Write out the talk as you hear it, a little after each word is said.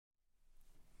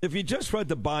If you just read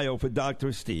the bio for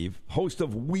Dr. Steve, host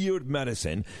of Weird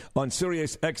Medicine on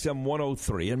Sirius XM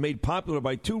 103 and made popular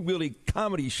by two really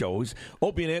comedy shows,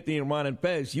 Opie and Anthony and Ron and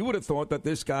Fez, you would have thought that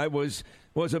this guy was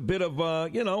a bit of,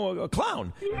 a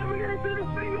clown. You never answered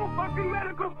a single fucking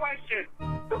medical question.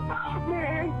 The fuck,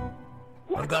 man?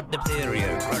 I've got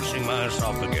diphtheria crushing my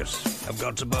esophagus. I've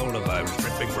got Ebola virus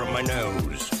dripping from my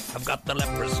nose. I've got the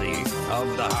leprosy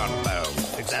of the heart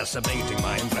valve, exacerbating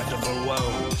my incredible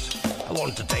woes. I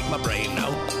want to take my brain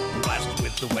out and blast it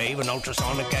with the wave, an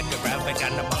ultrasonic, echographic,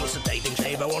 and a pulsating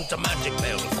shave. I want a magic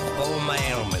pill for all my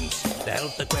ailments, the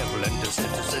health equivalent to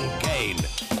Citizen Kane.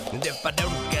 And if I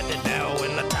don't get it now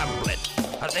in a tablet,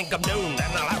 I think I'm doomed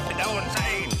and I'll have to go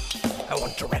insane. I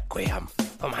want a requiem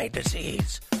for my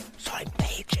disease, so I'm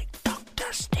paging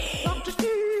Dr. Steve. Dr. Steve!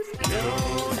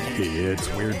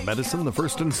 It's Weird Medicine, the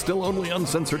first and still only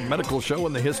uncensored medical show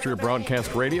in the history of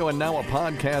broadcast radio, and now a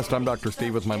podcast. I'm Dr.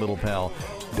 Steve with my little pal,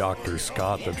 Dr.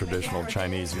 Scott, the traditional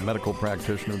Chinese medical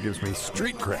practitioner who gives me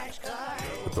street cred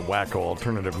with the wacko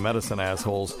alternative medicine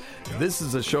assholes. This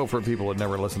is a show for people who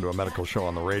never listened to a medical show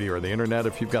on the radio or the internet.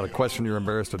 If you've got a question you're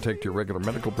embarrassed to take to your regular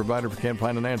medical provider, if you can't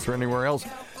find an answer anywhere else,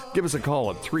 give us a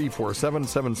call at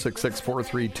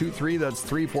 347-766-4323. That's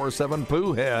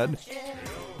 347-POOHEAD.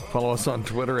 Follow us on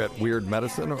Twitter at Weird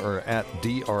Medicine or at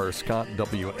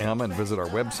DrScottWM, and visit our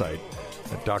website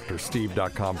at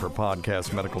drsteve.com for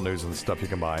podcasts, medical news, and stuff you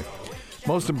can buy.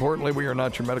 Most importantly, we are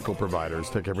not your medical providers.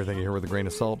 Take everything you hear with a grain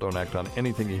of salt. Don't act on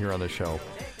anything you hear on the show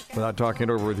without talking it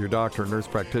over with your doctor, nurse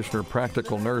practitioner,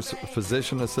 practical nurse,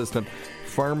 physician assistant,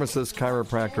 pharmacist,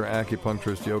 chiropractor,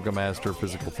 acupuncturist, yoga master,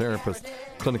 physical therapist,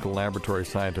 clinical laboratory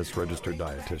scientist, registered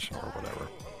dietitian, or whatever.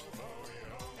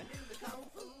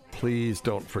 Please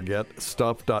don't forget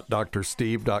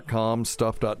stuff.drsteve.com,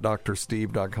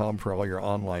 stuff.drsteve.com for all your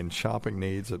online shopping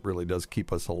needs. It really does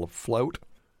keep us all afloat.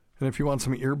 And if you want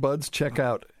some earbuds, check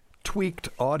out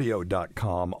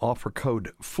tweakedaudio.com. Offer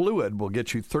code FLUID will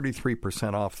get you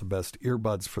 33% off the best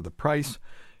earbuds for the price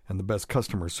and the best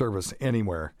customer service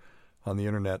anywhere on the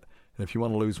internet. And if you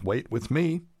want to lose weight with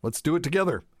me, let's do it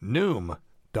together.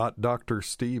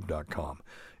 Noom.drsteve.com.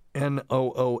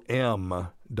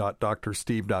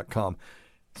 Noom.drsteve.com.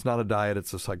 It's not a diet,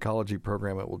 it's a psychology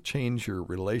program. It will change your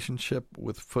relationship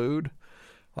with food.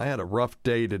 I had a rough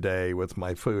day today with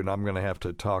my food, and I'm going to have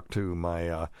to talk to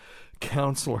my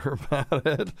counselor about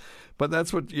it. But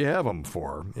that's what you have them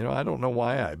for. I don't know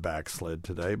why I backslid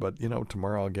today, but,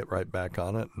 tomorrow I'll get right back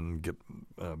on it and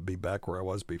be back where I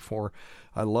was before.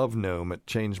 I love Noom. It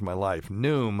changed my life.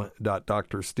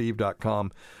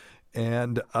 Noom.drsteve.com.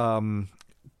 And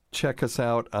check us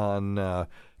out on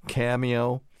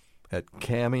Cameo at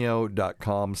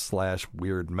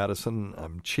cameo.com/weirdmedicine.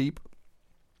 I'm cheap.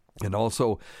 And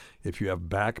also, if you have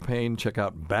back pain, check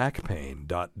out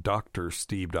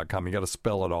backpain.drsteve.com. You got to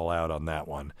spell it all out on that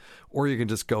one. Or you can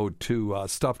just go to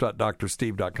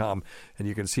stuff.drsteve.com and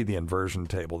you can see the inversion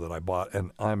table that I bought.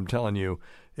 And I'm telling you,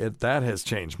 that has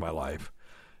changed my life.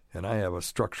 And I have a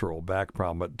structural back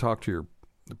problem. But talk to your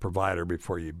provider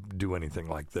before you do anything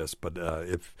like this. But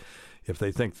if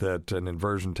they think that an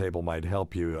inversion table might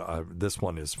help you, this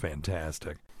one is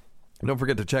fantastic. And don't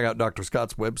forget to check out Dr.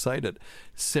 Scott's website at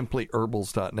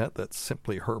simplyherbals.net. That's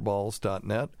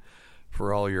simplyherballs.net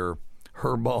for all your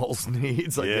herballs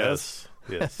needs, I guess.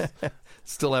 Yes.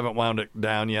 Still haven't wound it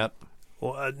down yet?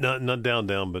 Well, not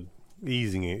down, but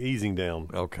easing down.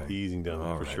 Okay. Easing down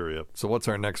all for right. sure, yep. So what's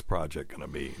our next project going to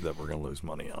be that we're going to lose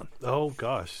money on? Oh,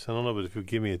 gosh. I don't know, but if you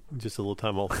give me just a little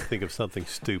time, I'll think of something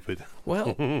stupid.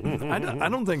 Well, I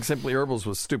don't think Simply Herbals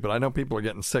was stupid. I know people are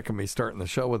getting sick of me starting the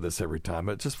show with this every time,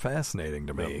 but it's just fascinating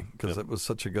to me because it was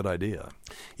such a good idea.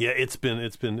 Yeah, it's been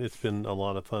a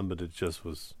lot of fun, but it just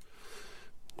was.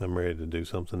 I'm ready to do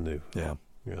something new. Yeah.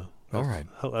 All right.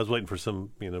 I was waiting for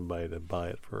somebody to buy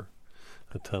it for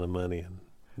a ton of money, and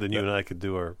then you and I could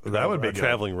do our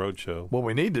traveling road show. What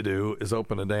we need to do is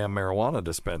open a damn marijuana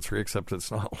dispensary, except it's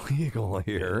not legal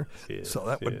here. Yes, so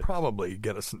that would probably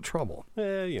get us in trouble.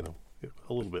 A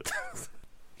little bit.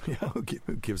 Yeah, who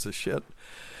gives a shit?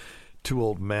 Two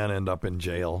old men end up in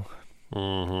jail.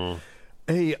 Mm-hmm.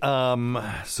 Hey,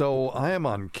 so I am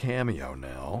on Cameo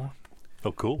now.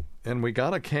 Oh, cool. And we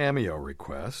got a Cameo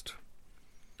request.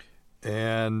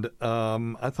 And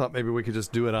I thought maybe we could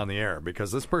just do it on the air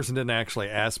because this person didn't actually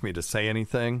ask me to say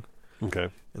anything. Okay.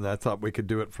 And I thought we could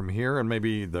do it from here and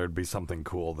maybe there'd be something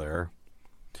cool there.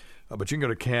 But you can go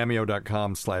to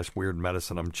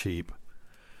cameo.com/weirdmedicine. I'm cheap.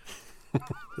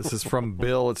 This is from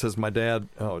Bill. It says, my dad,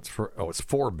 it's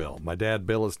for Bill. My dad,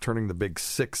 Bill, is turning the big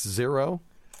 6-0.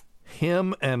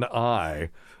 Him and I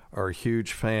are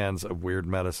huge fans of Weird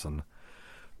Medicine.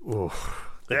 Ooh.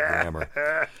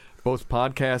 grammar. Both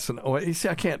podcasts and you see,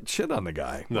 I can't shit on the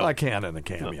guy. No. Well, I can in the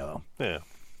cameo. No. Yeah.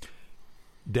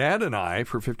 Dad and I,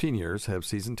 for 15 years, have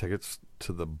season tickets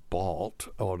to the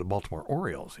Baltimore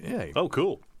Orioles. Yay. Oh,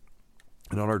 cool.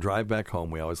 And on our drive back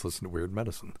home, we always listen to Weird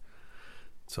Medicine.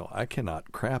 So I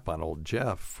cannot crap on old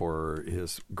Jeff for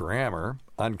his grammar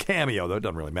on Cameo, though it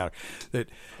doesn't really matter.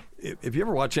 If you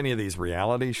ever watch any of these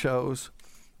reality shows,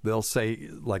 they'll say,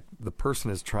 like, the person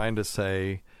is trying to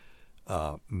say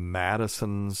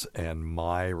Madison's and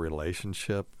my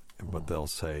relationship, but they'll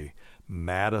say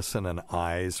Madison and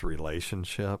I's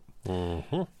relationship.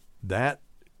 Mm-hmm. That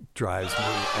drives me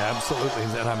absolutely,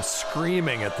 and I'm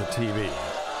screaming at the TV.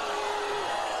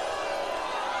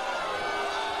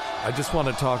 I just want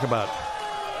to talk about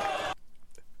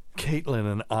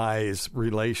Caitlin and I's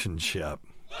relationship.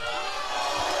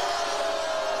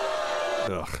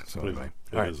 Ugh, so anyway.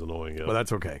 It is annoying. Yeah. But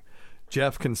that's okay.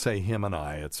 Jeff can say him and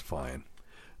I. It's fine.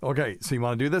 Okay, so you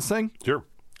want to do this thing? Sure.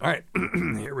 All right,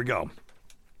 here we go.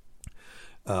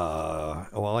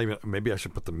 Maybe I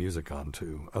should put the music on,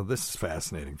 too. Oh, this is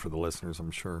fascinating for the listeners,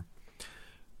 I'm sure.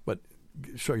 But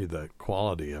show you the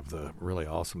quality of the really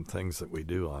awesome things that we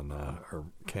do on our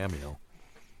Cameo.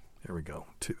 Here we go.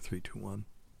 2, 3, 2, 1.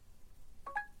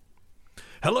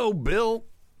 Hello, Bill.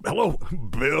 Hello,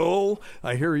 Bill.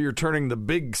 I hear you're turning the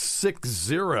big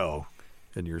 6-0.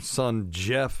 And your son,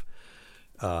 Jeff,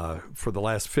 for the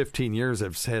last 15 years,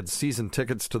 have had season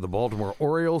tickets to the Baltimore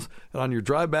Orioles. And on your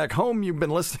drive back home, you've been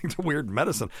listening to Weird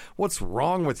Medicine. What's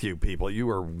wrong with you people? You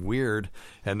are weird.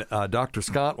 And Dr.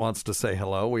 Scott wants to say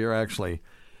hello. We are actually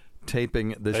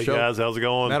taping this show. Hey, guys, how's it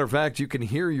going? Matter of fact, you can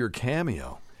hear your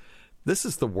cameo. This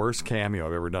is the worst cameo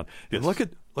I've ever done. Yes. And look at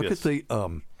Yes.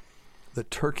 the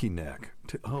turkey neck.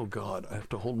 Oh, God, I have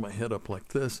to hold my head up like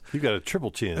this. You got a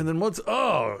triple chin. And then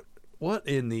what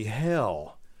in the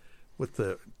hell? With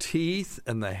the teeth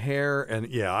and the hair, and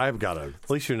yeah, I've got a. At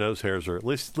least your nose hairs are. At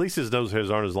least his nose hairs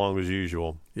aren't as long as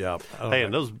usual. Yeah. Hey,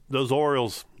 and those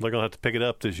Orioles, they're gonna have to pick it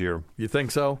up this year. You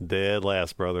think so? Dead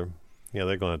last, brother. Yeah,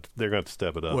 they're gonna have to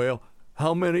step it up. Well,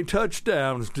 how many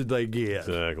touchdowns did they get?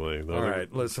 Exactly. All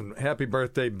right, listen. Happy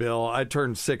birthday, Bill. I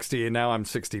turned 60, and now I'm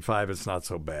 65. It's not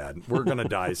so bad. We're gonna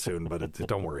die soon, but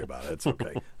don't worry about it. It's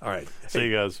okay. All right. See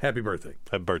you guys. Happy birthday.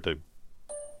 Happy birthday.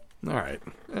 All right.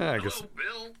 I guess.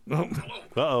 Hello, Bill.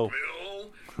 Uh-oh.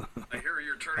 Bill. I hear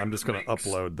you're turning. I'm just going to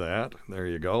upload that. There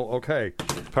you go. Okay.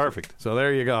 Perfect. So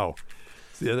there you go.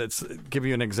 Yeah, that's give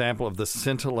you an example of the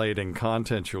scintillating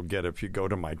content you'll get if you go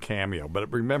to my Cameo.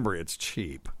 But remember, it's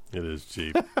cheap. It is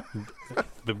cheap,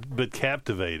 but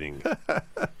captivating.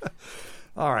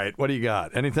 All right. What do you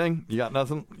got? Anything? You got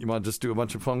nothing? You want to just do a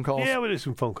bunch of phone calls? Yeah, we do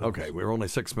some phone calls. Okay. We're only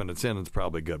 6 minutes in. It's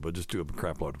probably good. But just do a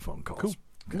crap load of phone calls. Cool.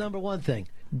 Number one thing,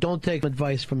 don't take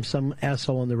advice from some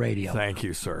asshole on the radio. Thank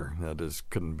you, sir. That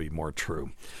couldn't be more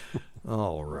true.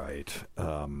 All right.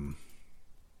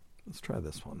 Let's try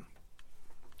this one.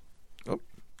 Oh.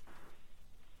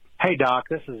 Hey, Doc.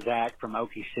 This is Zach from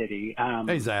Okie City.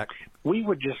 Hey, Zach. We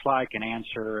would just like an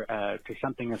answer to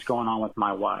something that's going on with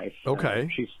my wife. Okay.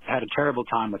 She's had a terrible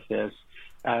time with this.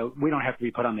 We don't have to be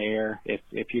put on the air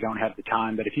if you don't have the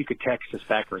time, but if you could text us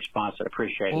back a response, I'd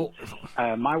appreciate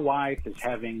it. My wife is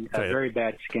having a very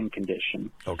bad skin condition.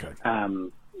 Okay.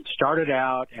 Started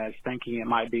out as thinking it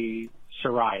might be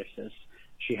psoriasis.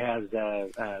 She has a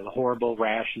horrible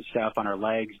rash and stuff on her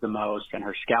legs the most, and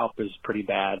her scalp is pretty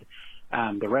bad.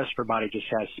 The rest of her body just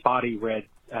has spotty red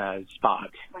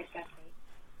spots. Like that.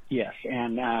 Yes,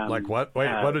 and like what?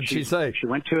 Wait, what did she say? She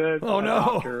went to a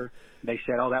doctor. They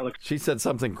said, "Oh, that looks." She said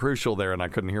something crucial there, and I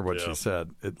couldn't hear what she said.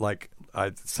 It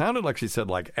sounded like she said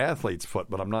like athlete's foot,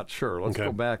 but I'm not sure. Let's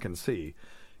go back and see,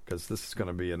 because this is going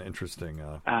to be an interesting.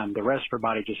 The rest of her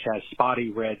body just has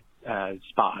spotty red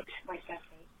spots. Like that.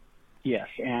 Yes,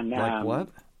 and like what?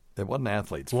 It wasn't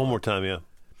athlete's. One foot. more time, yeah.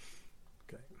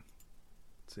 Okay.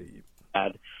 Let's see.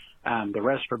 The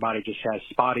rest of her body just has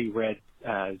spotty red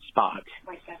spots.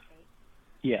 Like that.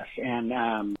 Yes, and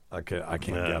I can't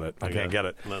get it. I can't get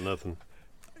it. Not nothing.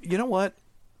 You know what?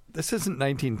 This isn't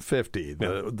 1950.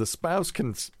 The spouse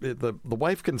can, the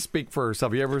wife can speak for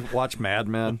herself. You ever watch Mad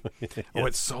Men? Yes. Oh,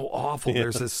 it's so awful.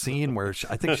 There's this scene where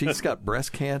I think she's got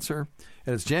breast cancer,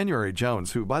 and it's January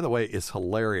Jones, who, by the way, is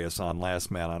hilarious on Last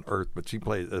Man on Earth, but she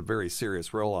plays a very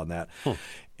serious role on that.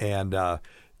 And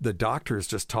the doctor is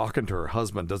just talking to her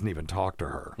husband, doesn't even talk to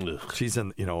her. Ugh. She's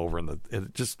over in the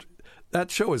that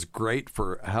show is great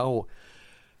for how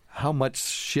much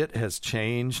shit has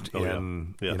changed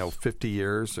in 50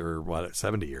 years or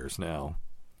 70 years now.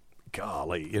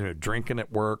 Golly, drinking at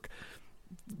work,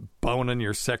 boning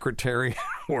your secretary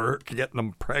at work, getting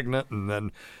them pregnant, and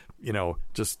then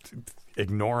just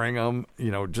ignoring them,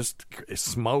 just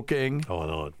smoking. Oh,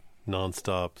 no,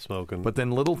 nonstop smoking. But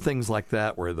then little things like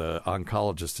that where the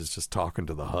oncologist is just talking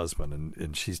to the husband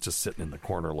and she's just sitting in the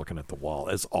corner looking at the wall.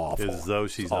 It's awful. As though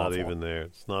she's It's not awful. even there.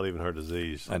 It's not even her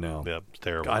disease. I know. Yep, it's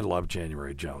terrible. I love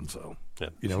January Jones, though. Yeah.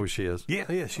 You know who she is? Yeah.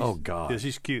 She's, oh, God. Yeah,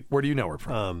 she's cute. Where do you know her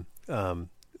from?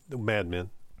 Mad Men.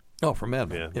 Oh, from Mad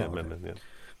Men. Yeah, Mad Men, yeah.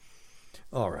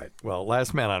 All right. Well,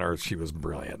 Last Man on Earth, she was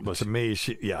brilliant. To me,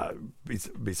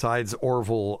 besides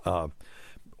Orville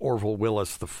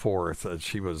Willis IV,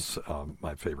 she was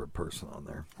my favorite person on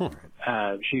there.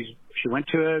 Right. She went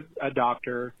to a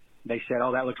doctor. They said,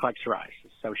 "Oh, that looks like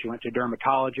psoriasis." So she went to a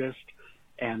dermatologist,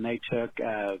 and they took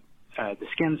the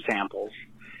skin samples,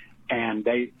 and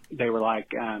they were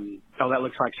like, "Oh, that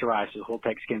looks like psoriasis. We'll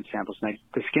take skin samples." And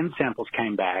the skin samples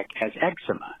came back as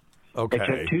eczema. Okay. They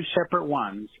took 2 separate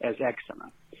ones as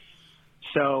eczema.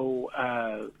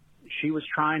 So she was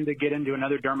trying to get into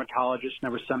another dermatologist, and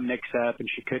there was some mix-up, and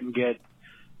she couldn't get,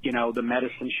 the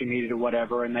medicine she needed or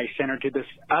whatever, and they sent her to this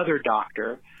other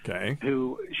doctor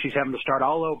who she's having to start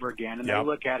all over again, and they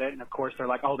look at it, and, of course, they're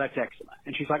like, "Oh, that's eczema."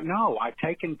 And she's like, "No, I've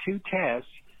taken 2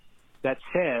 tests that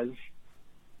says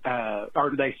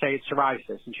or they say it's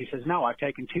psoriasis." And she says, "No, I've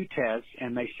taken 2 tests,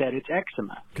 and they said it's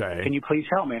eczema. Okay. Can you please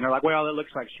help me?" And they're like, "Well, it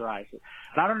looks like psoriasis."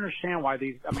 And I don't understand why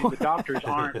the doctors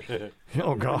aren't,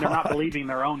 oh, God. they're not believing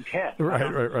their own test. Right.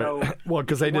 So well,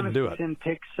 because they didn't do it. Send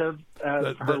pics of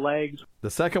her legs.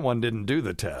 The second one didn't do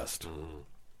the test.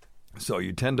 So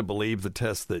you tend to believe the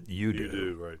test that you do. You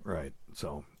do, Right.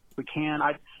 So we can.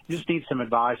 I just need some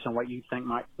advice on what you think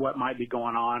might be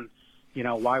going on.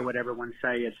 Why would everyone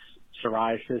say it's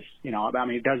psoriasis?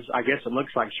 It does. I guess it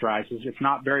looks like psoriasis. It's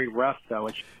not very rough, though.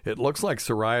 It looks like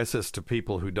psoriasis to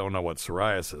people who don't know what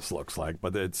psoriasis looks like.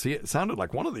 But it sounded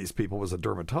like one of these people was a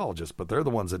dermatologist, but they're the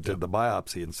ones that did the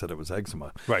biopsy and said it was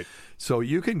eczema. Right. So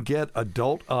you can get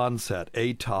adult onset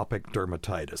atopic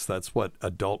dermatitis. That's what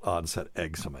adult onset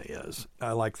eczema is.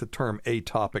 I like the term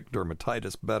atopic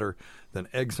dermatitis better than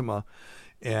eczema.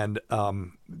 And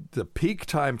the peak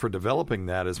time for developing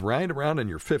that is right around in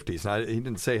your 50s. Now, he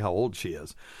didn't say how old she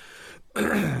is.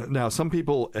 Now, some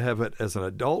people have it as an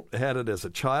adult, had it as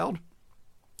a child.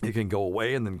 It can go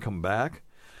away and then come back.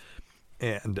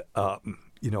 And,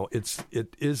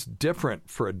 it is different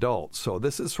for adults. So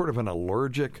this is sort of an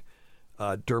allergic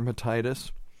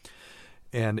dermatitis.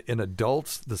 And in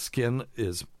adults, the skin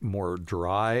is more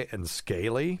dry and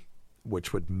scaly,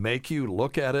 which would make you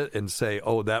look at it and say,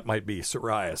 "Oh, that might be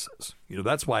psoriasis."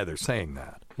 That's why they're saying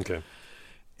that. Okay.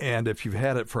 And if you've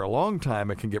had it for a long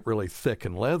time, it can get really thick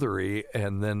and leathery,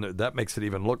 and then that makes it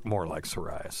even look more like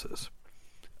psoriasis.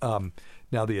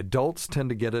 Now, the adults tend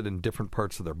to get it in different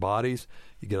parts of their bodies.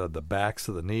 You get it on the backs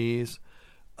of the knees,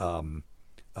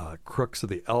 crooks of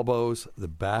the elbows, the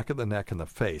back of the neck, and the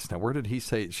face. Now, where did he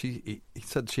say he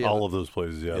said she had all of those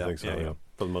places? Yeah, I think so. Yeah.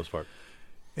 For the most part.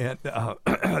 And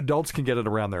adults can get it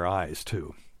around their eyes,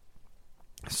 too.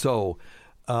 So,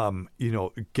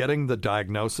 getting the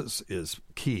diagnosis is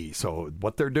key. So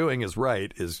what they're doing is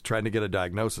trying to get a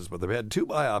diagnosis. But they've had 2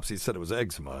 biopsies, said it was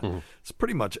eczema. Mm-hmm. It's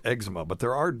pretty much eczema, but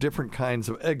there are different kinds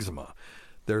of eczema.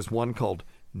 There's one called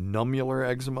nummular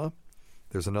eczema.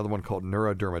 There's another one called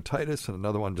neurodermatitis, and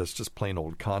another one just plain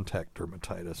old contact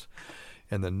dermatitis.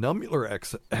 And the nummular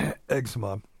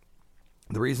eczema,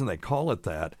 the reason they call it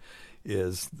that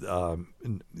is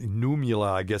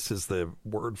numula, I guess, is the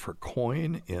word for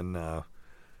coin in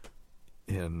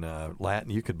Latin.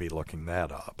 You could be looking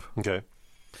that up. Okay.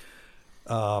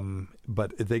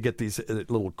 But they get these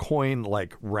little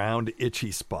coin-like round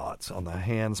itchy spots on the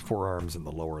hands, forearms, and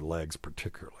the lower legs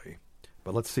particularly.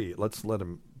 But let's see. Let's let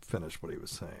him finish what he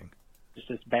was saying. It's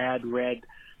this bad red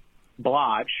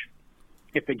blotch.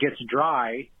 If it gets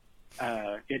dry,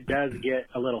 it does get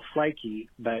a little flaky,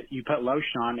 but you put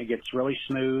lotion on, it gets really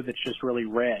smooth. It's just really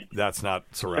red. That's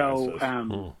not psoriasis.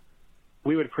 So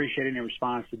we would appreciate any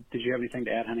response. Did you have anything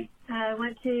to add, honey? I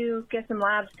went to get some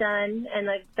labs done, and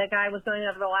the guy was going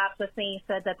over the labs with me,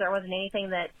 said that there wasn't anything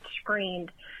that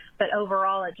screamed, but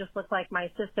overall it just looked like my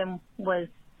system was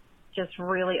just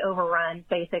really overrun,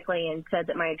 basically, and said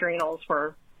that my adrenals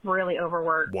were really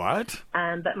overworked. What?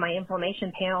 But my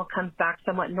inflammation panel comes back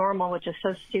somewhat normal, which is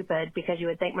so stupid because you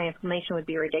would think my inflammation would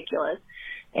be ridiculous.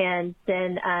 And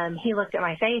then he looked at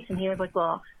my face and he was like,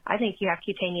 "Well, I think you have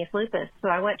cutaneous lupus." So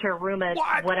I went to a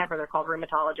whatever they're called,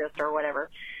 rheumatologist or whatever.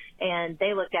 And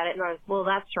they looked at it and I was, "Well,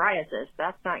 that's psoriasis.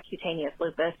 That's not cutaneous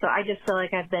lupus." So I just feel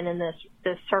like I've been in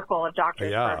this circle of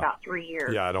doctors for about 3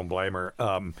 years. Yeah, I don't blame her.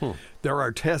 There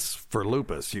are tests for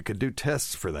lupus. You could do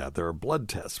tests for that. There are blood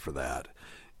tests for that.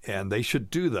 And they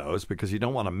should do those because you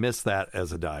don't want to miss that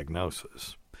as a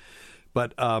diagnosis.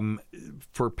 But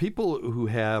for people who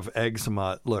have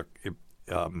eczema, look,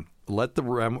 let the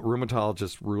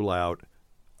rheumatologist rule out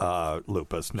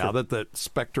lupus. Now that the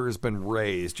specter has been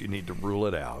raised, you need to rule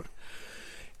it out.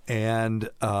 And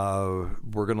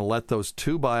we're going to let those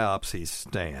 2 biopsies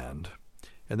stand.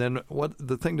 And then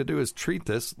the thing to do is treat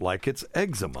this like it's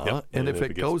eczema. Yep. And if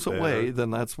it goes better, away,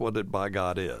 then that's what it by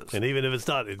God is. And even if it's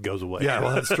not, it goes away. Yeah,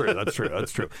 well, that's true. That's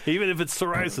true. Even if it's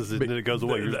psoriasis, it goes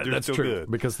away. That's still true,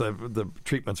 good. because the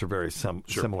treatments are very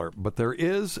similar. But there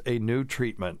is a new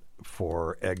treatment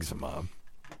for eczema,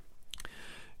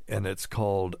 and it's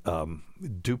called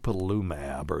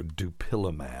dupilumab or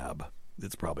dupilumab.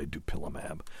 It's probably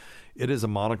dupilumab. It is a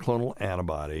monoclonal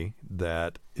antibody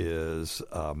that is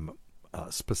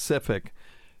specific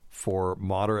for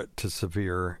moderate to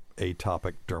severe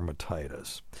atopic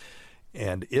dermatitis.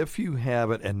 And if you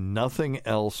have it and nothing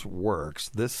else works,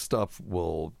 this stuff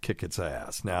will kick its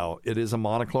ass. Now, it is a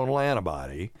monoclonal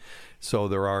antibody, so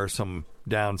there are some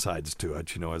downsides to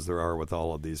it, as there are with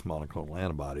all of these monoclonal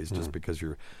antibodies, just because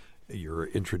you're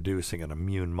introducing an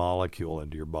immune molecule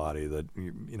into your body that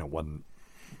one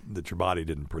that your body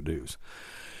didn't produce.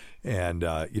 And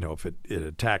if it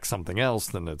attacks something else,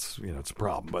 then it's a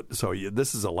problem. But so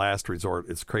this is a last resort.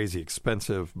 It's crazy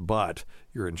expensive, but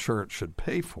your insurance should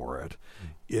pay for it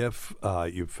if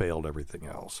you've failed everything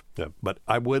else. Yep. But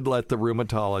I would let the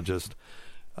rheumatologist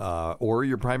or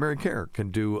your primary care can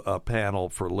do a panel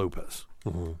for lupus.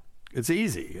 Mm-hmm. It's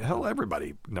easy. Hell,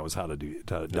 everybody knows how to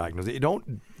diagnose it. You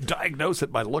don't diagnose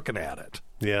it by looking at it.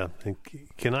 Yeah. And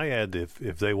can I add, if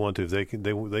they want to, if they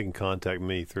can contact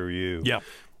me through you. Yeah.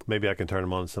 Maybe I can turn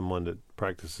them on to someone that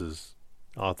practices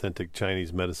authentic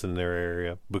Chinese medicine in their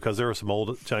area, because there are some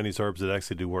old Chinese herbs that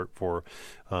actually do work for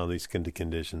these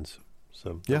conditions.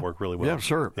 So they work really well. Yeah,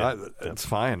 sure. It's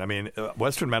fine. I mean,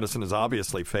 Western medicine has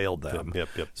obviously failed them. Yep.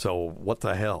 So what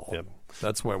the hell? Yep.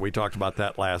 That's where we talked about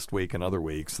that last week and other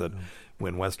weeks, that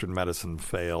when Western medicine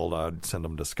failed, I'd send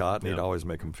them to Scott, and he'd always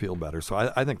make them feel better. So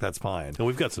I think that's fine. And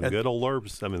we've got some good old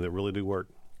herbs, that really do work.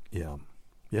 Yeah.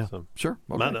 Yeah, so, sure.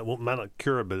 Okay. Might not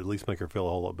cure it, but at least make her feel a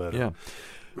whole lot better.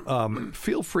 Yeah.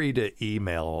 Feel free to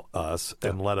email us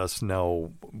and let us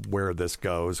know where this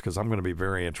goes, because I'm going to be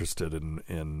very interested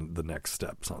in the next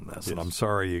steps on this. Yes. And I'm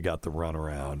sorry you got the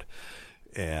runaround.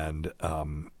 And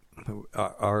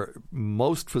our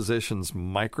most physicians'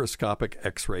 microscopic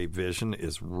X-ray vision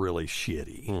is really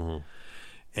shitty. Mm-hmm.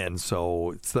 And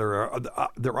so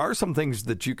there are some things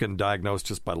that you can diagnose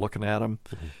just by looking at them,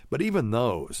 but even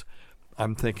those.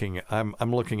 I'm thinking, I'm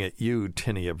looking at you,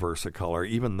 tinea versicolor.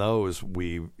 Even those,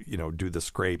 we do the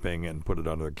scraping and put it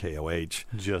under the KOH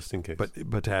just in case. But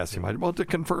potassium, to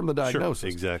confirm the diagnosis. Sure,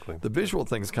 exactly. The visual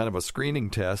thing is kind of a screening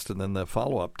test, and then the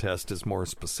follow-up test is more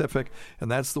specific,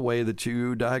 and that's the way that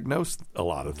you diagnose a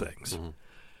lot of things. Mm-hmm.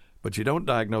 But you don't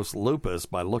diagnose lupus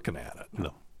by looking at it.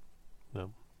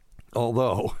 No.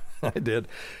 Although I did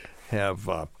have,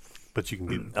 but you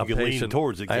can lean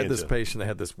towards it. I had this patient that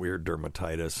had this weird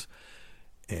dermatitis.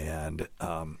 And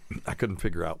I couldn't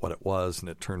figure out what it was, and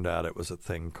it turned out it was a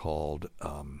thing called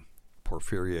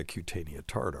porphyria cutanea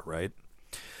tarda, right?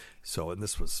 So, and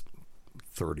this was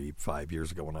 35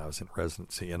 years ago when I was in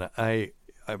residency, and I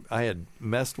had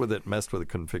messed with it,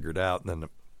 couldn't figure it out, and then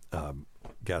the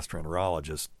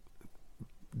gastroenterologist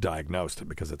diagnosed it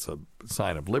because it's a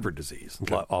sign of liver disease,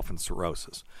 often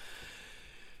cirrhosis.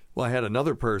 Well, I had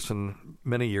another person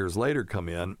many years later come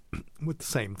in with the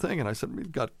same thing, and I said, we've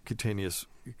got porphyria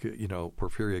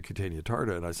cutanea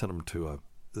tarda, and I sent him to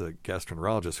the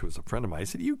gastroenterologist who was a friend of mine. He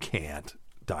said, you can't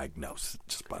diagnose it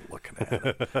just by looking at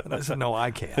it. And I said, no,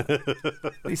 I can.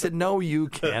 He said, no, you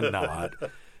cannot.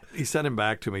 He sent him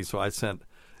back to me, so I sent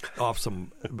off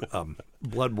some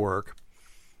blood work,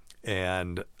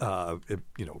 and it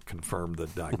confirmed the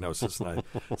diagnosis, and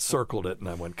I circled it, and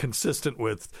I went, consistent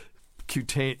with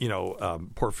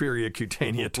porphyria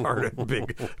cutanea tarda,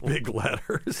 big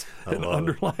letters, and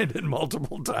underlined it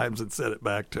multiple times and sent it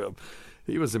back to him.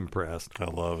 He was impressed. I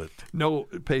love it. No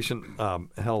patient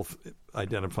health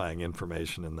identifying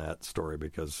information in that story,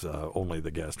 because only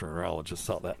the gastroenterologist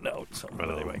saw that note. So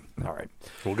anyway, all right.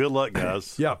 Well, good luck,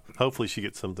 guys. Yeah. Hopefully she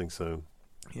gets something soon.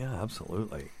 Yeah,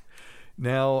 absolutely.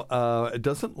 Now, it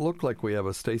doesn't look like we have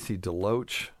a Stacy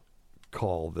DeLoach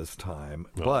call this time,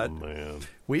 but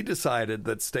we decided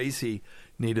that Stacy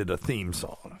needed a theme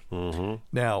song. Mm-hmm.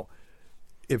 Now,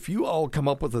 if you all come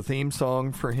up with a theme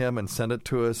song for him and send it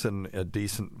to us in a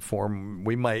decent form,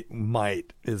 we might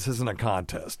this isn't a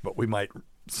contest, but we might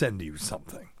send you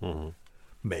something. Mm-hmm.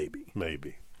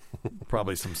 Maybe.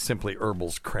 Probably some Simply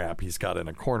Herbal's crap he's got in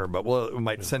a corner, but we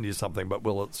might send you something, but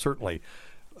we'll certainly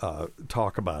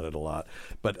talk about it a lot.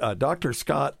 But Dr.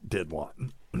 Scott did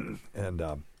one,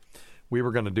 and we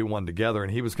were going to do one together,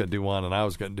 and he was going to do one, and I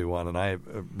was going to do one, and I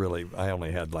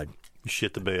only had like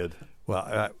shit the bed.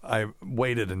 Well, I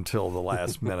waited until the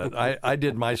last minute. I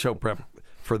did my show prep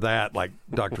for that, like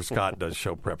Dr. Scott does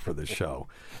show prep for this show,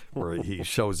 where he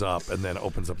shows up and then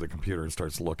opens up the computer and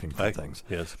starts looking for things.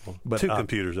 Yes, well, two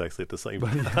computers actually at the same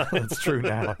time. Yeah, that's true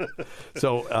now.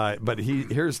 So, but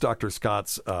here's Dr.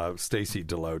 Scott's Stacy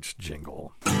DeLoach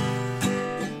jingle.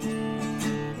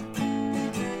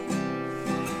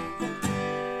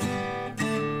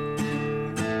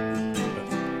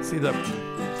 See the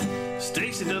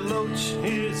Stacy DeLoach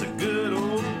is a good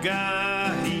old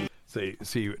guy.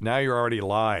 See, now you're already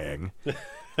lying.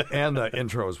 And the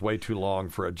intro is way too long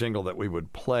for a jingle that we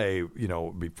would play,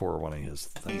 before one of his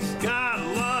things. He's got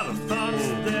a lot of thoughts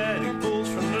that he pulls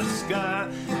from the sky.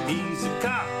 He's a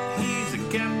cop, he's a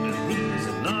captain, he's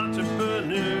an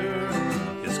entrepreneur.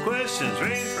 His questions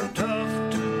range from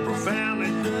tough to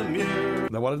profoundly demure.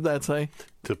 Now, what did that say?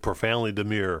 To profoundly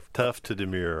demure. Tough to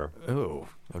demure. Oh,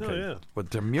 okay. Oh, yeah. But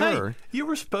demure. Hey, you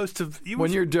were supposed to.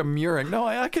 When you're demuring, no,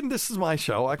 I can. This is my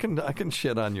show. I can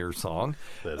shit on your song.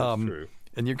 That is true.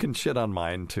 And you can shit on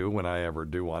mine too when I ever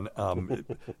do one.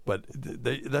 But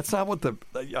that's not what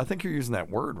I think you're using that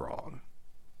word wrong.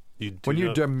 When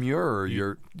you demure,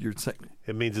 you're saying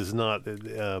it means it's not.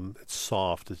 It's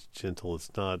soft. It's gentle.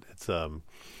 It's not. It's Doesn't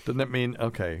that mean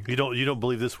okay? You don't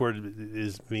believe this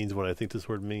word means what I think this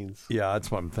word means? Yeah,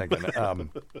 that's what I'm thinking.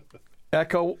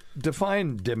 Echo,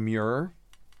 define demure.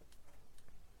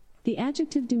 The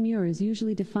adjective demure is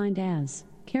usually defined as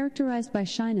characterized by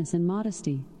shyness and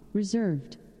modesty,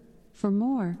 reserved. For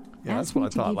more, yeah, that's what I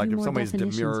thought. Like if somebody's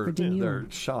demure, they're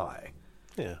shy.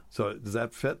 Yeah. So does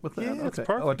that fit with that? Yeah, okay. It's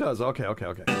perfect. Oh, it does. Okay.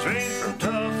 From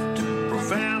tough to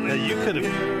profoundly. Yeah, you could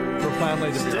have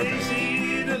profoundly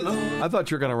demure. I thought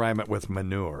you were going to rhyme it with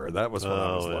manure. That was what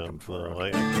I was looking for.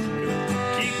 No,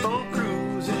 keep on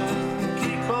cruising,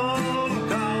 keep on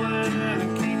calling,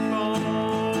 and keep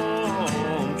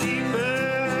on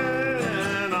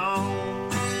keeping on.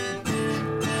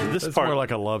 This it's part, more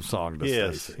like a love song to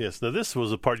yes, Stacey. Yes. Now, this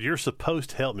was a part you're supposed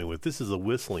to help me with. This is a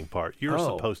whistling part you're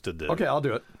supposed to do. Okay, I'll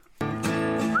do it.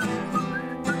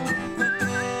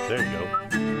 There you go.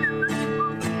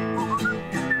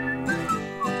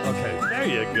 Okay. There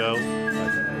you go.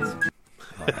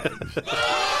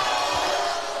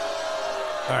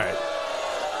 All right.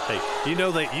 Hey, you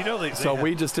know they. So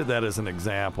we just did that as an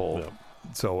example. Yeah.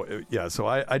 So yeah, so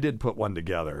I did put one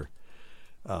together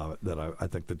that I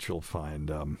think that you'll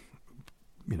find,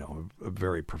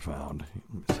 very profound.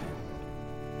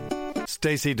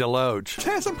 Stacy DeLoach.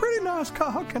 Has a pretty nice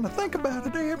cock, and I think about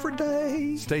it every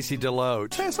day. Stacy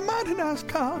DeLoach. Has a mighty nice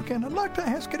cock, and I'd like to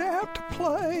ask it out to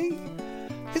play.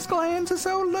 His glands are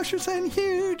so luscious and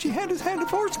huge, he had his hand of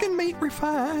foreskin meat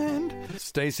refined.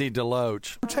 Stacy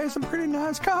DeLoach. Has a pretty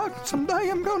nice cock, someday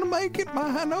I'm gonna make it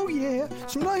mine, oh yeah,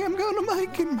 someday I'm gonna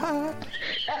make it mine.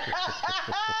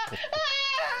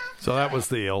 So that was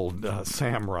the old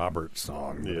Sam Roberts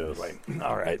song. Yes.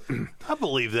 All right. I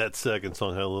believe that second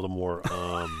song had a little more,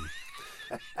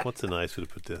 what's a nice way to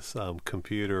put this?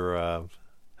 Computer,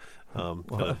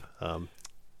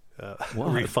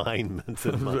 refinement.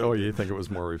 Oh, you think it was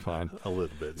more refined? A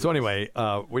little bit. So anyway,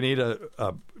 we need a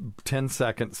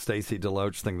 10-second Stacy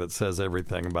DeLoach thing that says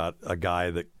everything about a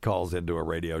guy that calls into a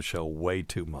radio show way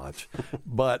too much,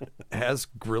 but has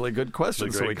really good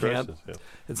questions. So we can't. Yeah.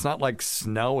 It's not like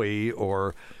Snowy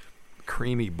or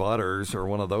Creamy Butters or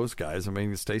one of those guys. I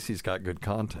mean, Stacy's got good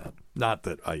content. Not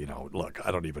that look,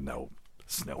 I don't even know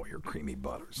Snowy or Creamy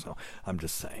Butters. So I'm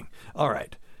just saying. All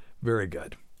right, very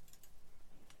good.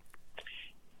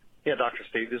 Yeah, Dr.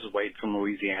 Steve, this is Wade from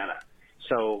Louisiana.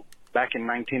 So back in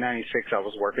 1996, I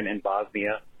was working in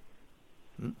Bosnia.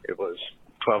 It was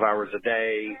 12 hours a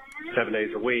day, 7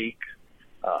 days a week.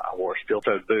 I wore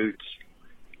steel-toed boots.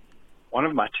 One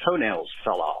of my toenails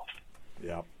fell off.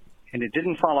 Yeah. And it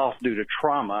didn't fall off due to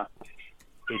trauma.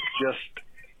 It just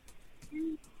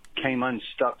came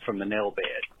unstuck from the nail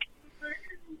bed.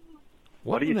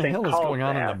 What do you the think hell is caused going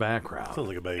on in that? the background? Sounds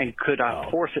like a baby. And could I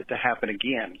force it to happen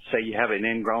again? Say you have an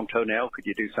ingrown toenail, could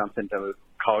you do something to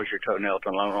cause your toenail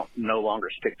to no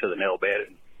longer stick to the nail bed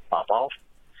and pop off?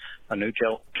 A new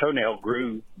toenail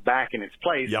grew back in its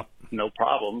place, no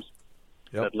problems.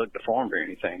 Doesn't look deformed or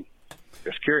anything.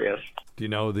 Just curious. Do you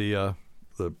know the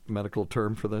medical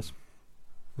term for this?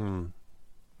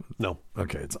 No.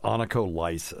 Okay, it's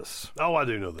onycholysis. Oh, I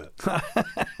do know that.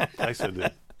 I said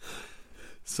that.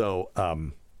 So,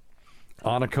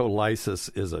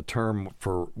 onycholysis is a term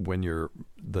for when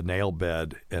the nail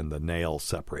bed and the nail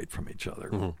separate from each other.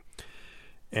 Mm-hmm.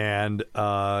 And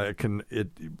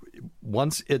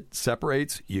once it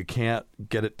separates, you can't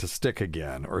get it to stick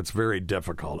again, or it's very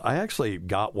difficult. I actually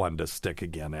got one to stick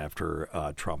again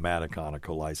after traumatic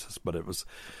onycholysis, but it was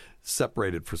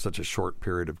separated for such a short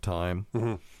period of time.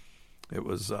 Mm-hmm. It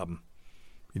was,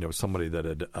 somebody that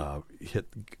had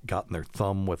gotten their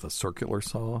thumb with a circular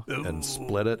saw and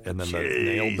split it, and then the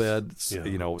nail bed,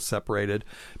 separated,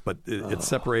 but it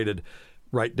separated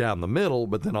right down the middle,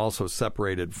 but then also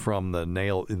separated from the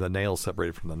nail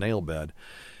separated from the nail bed.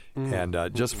 And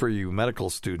just for you medical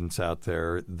students out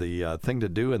there, the thing to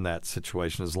do in that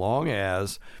situation, as long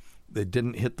as they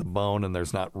didn't hit the bone and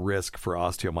there's not risk for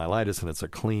osteomyelitis and it's a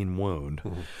clean wound,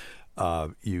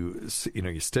 you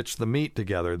stitch the meat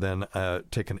together, then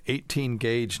take an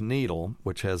 18-gauge needle,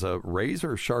 which has a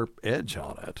razor-sharp edge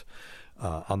on it,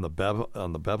 on the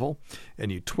bevel,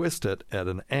 and you twist it at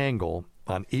an angle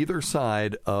on either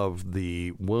side of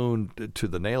the wound to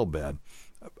the nail bed.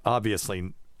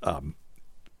 Obviously, I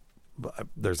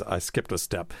skipped a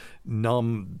step.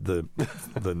 Numb the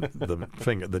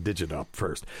finger, the digit up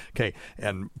first, okay,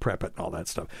 and prep it and all that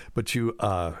stuff. But you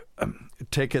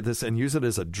take this and use it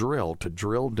as a drill to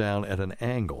drill down at an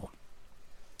angle,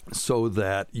 so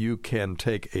that you can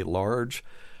take a large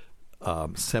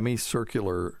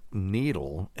semicircular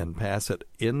needle and pass it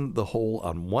in the hole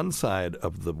on one side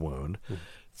of the wound,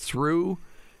 through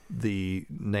the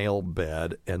nail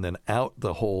bed, and then out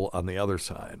the hole on the other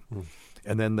side.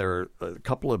 And then there are a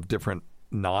couple of different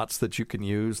knots that you can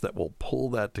use that will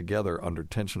pull that together under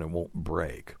tension and won't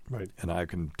break. Right. And I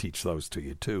can teach those to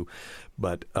you too.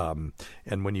 But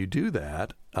and when you do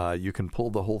that, you can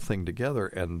pull the whole thing together,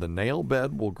 and the nail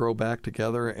bed will grow back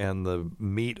together, and the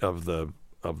meat of the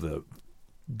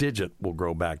digit will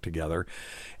grow back together.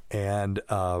 And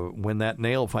when that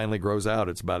nail finally grows out,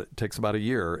 it takes about a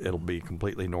year. It'll be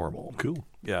completely normal. Cool.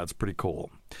 Yeah, it's pretty cool.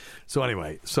 So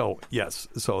anyway, yes,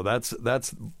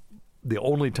 that's the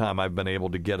only time I've been able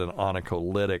to get an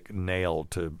onycholytic nail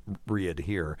to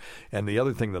readhere. And the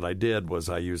other thing that I did was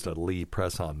I used a Lee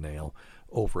press-on nail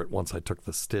over it once I took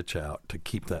the stitch out to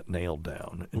keep that nail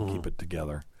down and keep it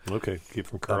together. Okay, keep it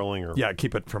from curling or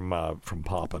keep it from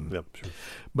popping. Yep, sure.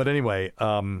 But anyway,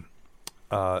 once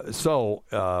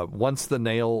the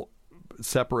nail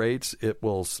separates, it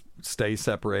will stay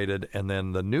separated, and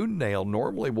then the new nail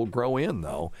normally will grow in,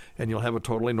 though, and you'll have a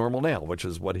totally normal nail, which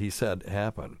is what he said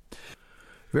happened.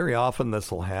 Very often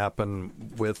this will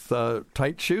happen with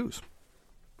tight shoes.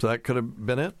 So that could have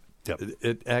been it. Yep.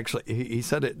 It actually, he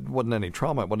said it wasn't any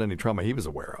trauma. It wasn't any trauma he was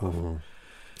aware of. Mm-hmm.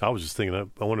 I was just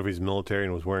thinking, I wonder if he's military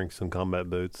and was wearing some combat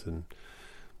boots.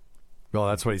 Well,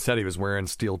 that's what he said. He was wearing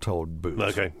steel-toed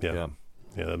boots. Okay, yeah.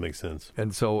 Yeah, that makes sense.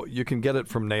 And so you can get it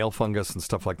from nail fungus and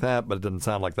stuff like that, but it doesn't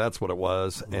sound like that's what it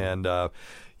was. Mm-hmm. And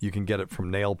you can get it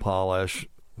from nail polish,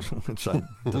 which I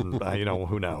didn't,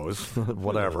 who knows,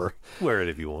 whatever. Wear it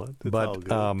if you want. It's all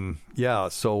good.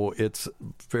 So it's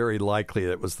very likely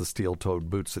it was the steel-toed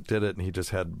boots that did it, and he just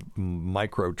had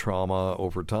micro trauma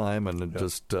over time, and it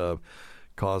just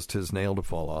caused his nail to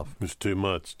fall off. It was too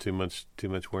much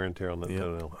wear and tear on that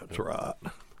toenail. That's right.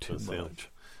 Too much.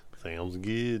 Sounds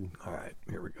good. All right,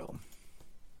 here we go.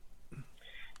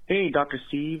 Hey, Dr.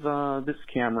 Steve, this is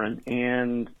Cameron,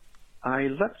 and I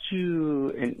left you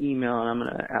an email, and I'm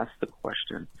going to ask the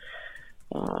question.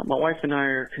 My wife and I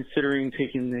are considering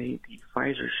taking the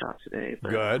Pfizer shot today.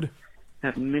 But good. I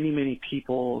have many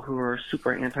people who are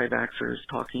super anti-vaxxers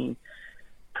talking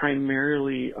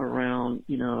primarily around,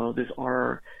 this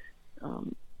rDNA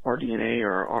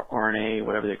or RNA,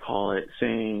 whatever they call it,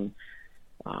 saying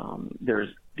there's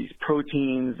these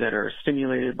proteins that are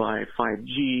stimulated by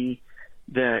 5G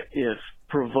that, if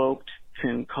provoked,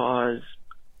 can cause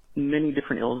many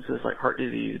different illnesses like heart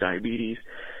disease, diabetes,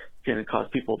 can cause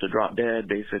people to drop dead,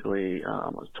 basically. I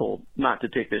was told not to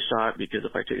take this shot because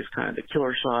if I take it's kind of the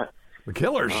killer shot. The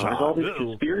killer shot? There's all these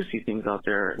conspiracy things out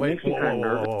there. It makes me kind of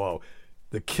nervous. Whoa.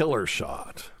 The killer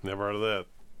shot. Never heard of that.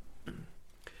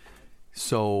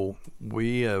 So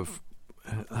we have...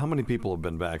 How many people have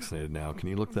been vaccinated now? Can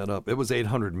you look that up? It was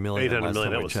 800 million. 800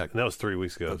 million. That was 3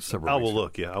 weeks ago. I will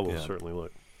look. Yeah, I will certainly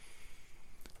look.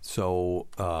 So,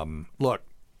 look,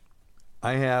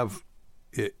 I have.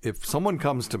 If someone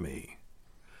comes to me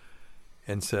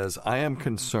and says, "I am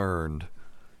concerned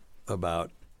about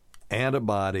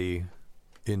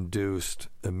antibody-induced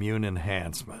immune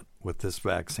enhancement with this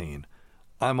vaccine,"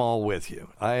 I'm all with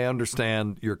you. I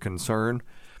understand your concern.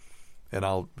 And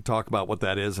I'll talk about what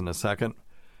that is in a second.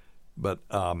 But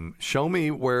show me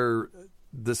where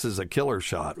this is a killer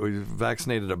shot. We've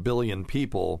vaccinated 1 billion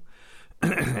people,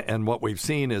 and what we've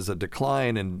seen is a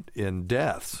decline in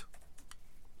deaths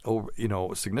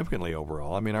significantly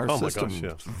overall. I mean, our system,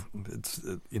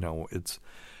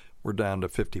 we're down to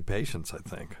 50 patients, I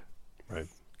think. Right.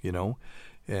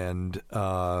 And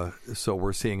so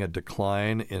we're seeing a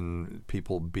decline in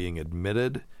people being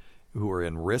admitted who are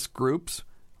in risk groups,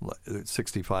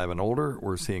 65 and older.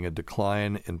 We're seeing a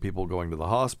decline in people going to the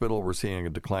hospital. We're seeing a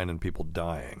decline in people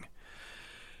dying.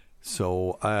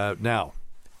 So now,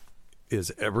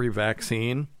 is every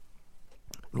vaccine,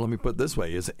 let me put it this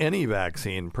way, is any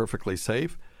vaccine perfectly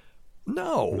safe?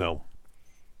 No.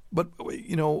 But,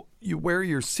 you wear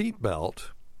your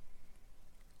seatbelt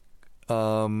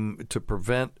to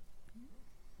prevent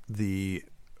the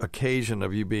occasion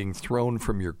of you being thrown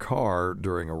from your car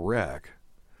during a wreck.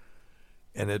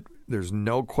 And there's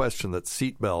no question that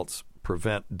seatbelts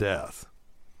prevent death.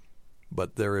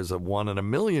 But there is a 1 in a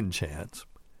million chance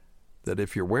that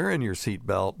if you're wearing your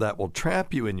seatbelt, that will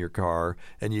trap you in your car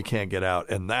and you can't get out,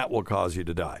 and that will cause you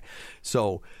to die.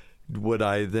 So would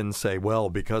I then say, well,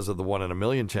 because of the 1 in a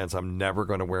million chance, I'm never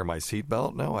going to wear my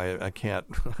seatbelt? No, I can't.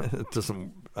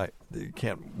 You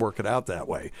can't work it out that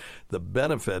way. The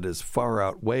benefit is far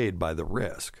outweighed by the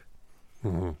risk.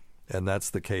 Mm-hmm. And that's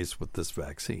the case with this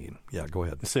vaccine. Yeah, go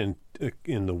ahead.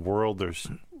 In the world, there's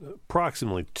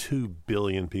approximately 2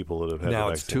 billion people that have had now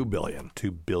the it's vaccine. 2 billion.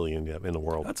 2 billion, in the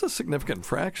world. That's a significant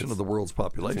fraction of the world's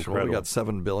population. We got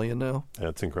 7 billion now.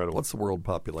 That's incredible. What's the world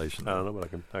population? I don't know, but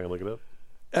I can look it up.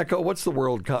 Echo, what's the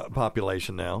world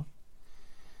population now?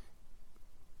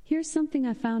 Here's something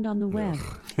I found on the web.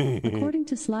 According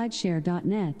to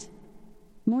slideshare.net,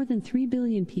 more than 3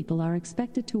 billion people are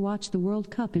expected to watch the World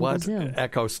Cup in Brazil.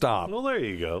 Echo, stop. Well, there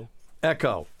you go.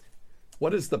 Echo,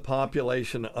 what is the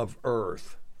population of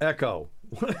Earth? Echo,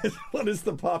 what is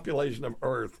the population of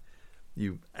Earth?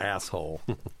 You asshole.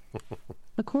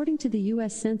 According to the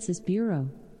U.S. Census Bureau,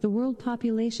 the world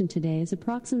population today is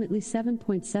approximately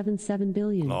 7.77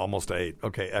 billion. Almost 8.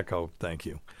 Okay, Echo, thank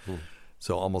you.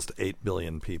 So almost 8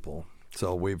 billion people.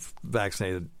 So we've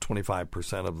vaccinated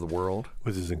 25% of the world.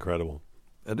 Which is incredible.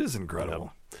 It is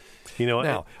incredible. Yeah.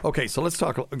 Now, okay, so let's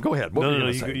talk. Go ahead. What were you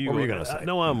going to say? What were you going to say?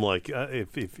 No, I'm like,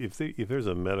 if there's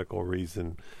a medical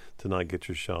reason to not get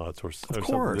your shots or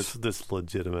something that's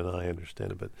legitimate, I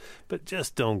understand it. But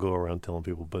just don't go around telling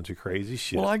people a bunch of crazy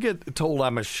shit. Well, I get told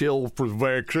I'm a shill for the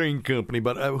vaccine company,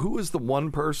 but who is the one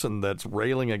person that's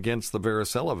railing against the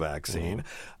varicella vaccine?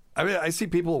 Mm-hmm. I mean, I see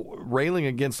people railing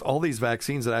against all these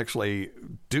vaccines that actually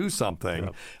do something.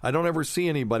 Yep. I don't ever see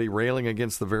anybody railing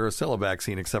against the varicella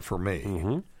vaccine except for me.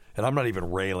 Mm-hmm. And I'm not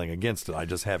even railing against it. I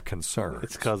just have concerns.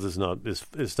 It's because it's not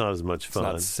as much fun.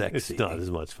 It's not sexy. It's not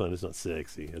as much fun. It's not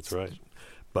sexy. That's right.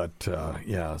 But,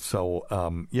 yeah. So,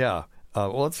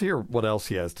 well, let's hear what else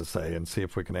he has to say and see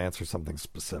if we can answer something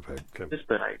specific. Okay.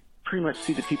 But I pretty much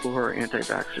see the people who are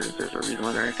anti-vaxxers. There's a reason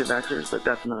why they're anti-vaxxers, but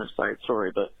that's another side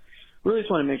story. But really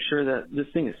just want to make sure that this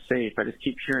thing is safe. I just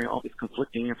keep hearing all this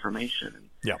conflicting information.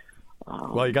 Yeah.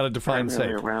 Well, you got to define safe.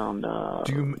 Around,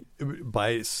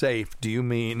 by safe, do you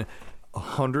mean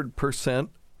 100%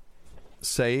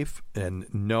 safe and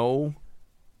no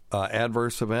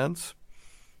adverse events?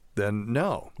 Then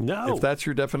no. No. If that's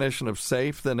your definition of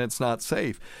safe, then it's not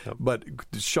safe. Yep. But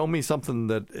show me something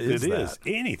that is It is.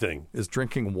 Anything. Is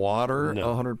drinking water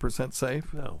 100%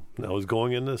 safe? No. Is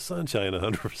going in the sunshine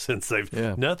 100% safe?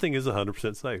 Yeah. Nothing is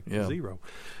 100% safe. Yeah. Zero.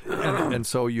 And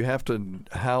so you have to,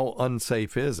 how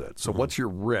unsafe is it? So what's your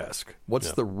risk?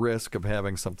 What's the risk of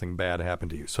having something bad happen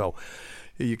to you? So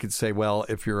you could say, well,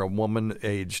 if you're a woman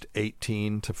aged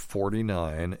 18 to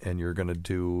 49 and you're going to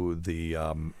do the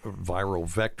viral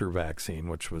vector vaccine,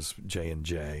 which was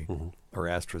J&J or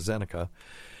AstraZeneca,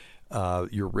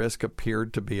 your risk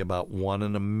appeared to be about 1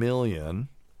 in a million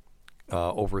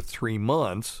over 3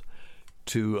 months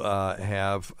to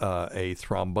have a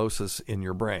thrombosis in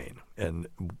your brain. And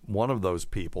one of those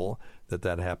people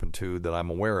that happened to that I'm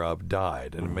aware of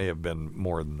died, and it may have been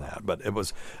more than that, but it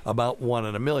was about 1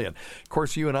 in a million. Of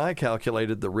course, you and I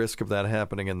calculated the risk of that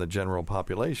happening in the general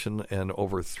population, and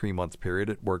over a 3-month period,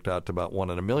 it worked out to about 1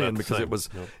 in a million because it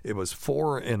was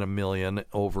 4 in a million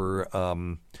over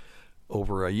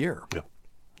a year. Yep.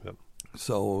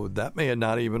 So that may have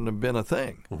not even have been a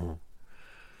thing. Mm-hmm.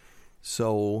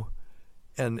 So.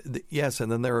 And yes, and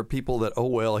then there are people that,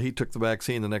 he took the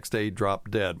vaccine, the next day he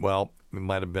dropped dead. Well, it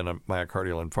might have been a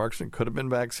myocardial infarction. Could have been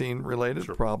vaccine related.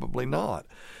 Sure. Probably not.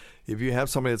 If you have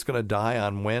somebody that's going to die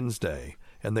on Wednesday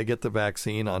and they get the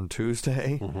vaccine on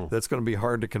Tuesday, that's going to be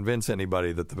hard to convince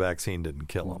anybody that the vaccine didn't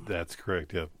kill them. That's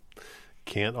correct, yeah.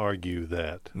 Can't argue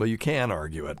that. Well, you can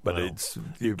argue it, but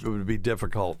it would be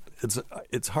difficult.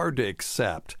 It's hard to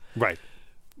accept. Right.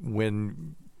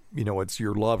 When it's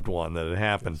your loved one that it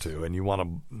happened to, and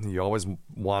you always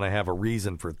want to have a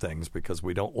reason for things, because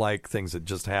we don't like things that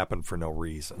just happen for no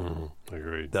reason. Mm-hmm.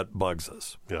 Agreed. That bugs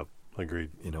us. Yep, agreed.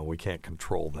 We can't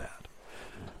control that.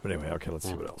 But anyway, okay, let's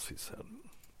see what else he said.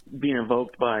 Being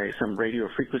invoked by some radio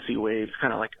frequency waves,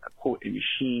 kind of like a quote, a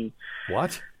machine.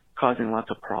 What? Causing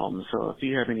lots of problems. So if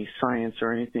you have any science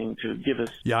or anything to give us.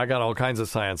 Yeah, I got all kinds of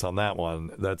science on that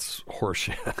one. That's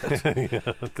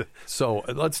horseshit. So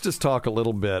let's just talk a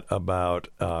little bit about,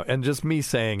 and just me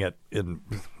saying it,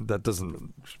 that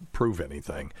doesn't prove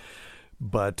anything.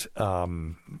 But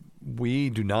we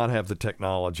do not have the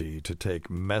technology to take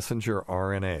messenger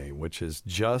RNA, which is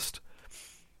just,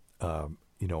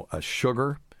 a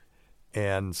sugar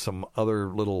and some other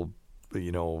little,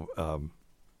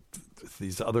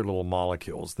 these other little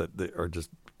molecules that are just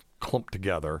clumped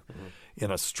together in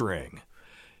a string.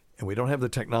 And we don't have the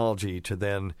technology to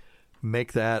then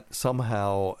make that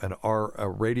somehow a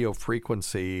radio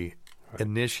frequency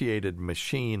initiated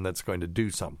machine that's going to do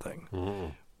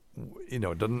something.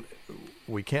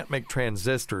 We can't make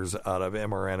transistors out of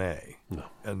mRNA. No.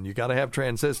 And you got to have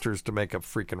transistors to make a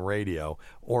freaking radio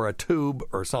or a tube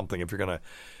or something if you're going to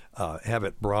have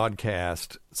it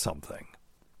broadcast something.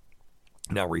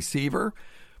 Now, receiver,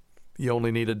 you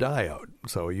only need a diode.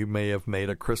 So you may have made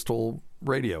a crystal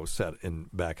radio set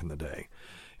back in the day.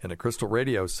 And a crystal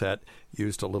radio set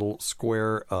used a little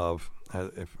square of,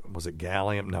 was it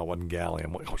gallium? No, it wasn't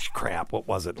gallium. Oh, crap. What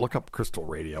was it? Look up crystal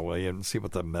radio, will you, and see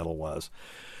what the metal was.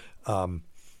 And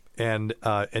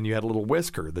you had a little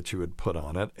whisker that you would put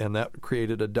on it, and that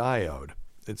created a diode.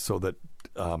 It's so that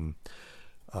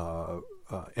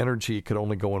energy could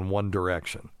only go in one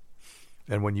direction.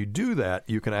 And when you do that,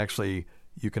 you can actually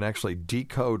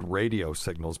decode radio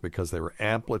signals because they were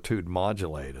amplitude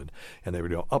modulated, and they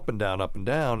would go up and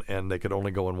down, and they could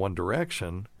only go in one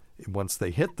direction once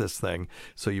they hit this thing.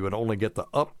 So you would only get the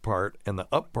up part, and the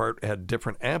up part had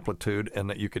different amplitude, and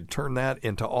that you could turn that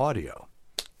into audio.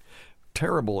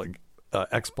 Terrible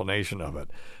explanation of it,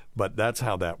 but that's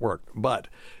how that worked. But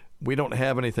we don't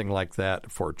have anything like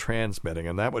that for transmitting,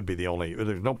 and that would be the only.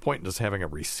 There's no point in just having a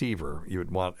receiver. You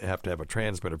would have to have a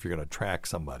transmitter if you're going to track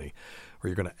somebody, or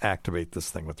you're going to activate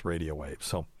this thing with radio waves.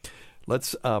 So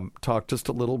let's talk just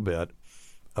a little bit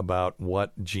about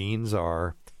what genes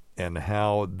are and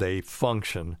how they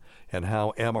function and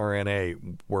how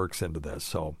mRNA works into this.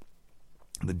 So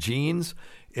the genes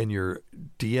in your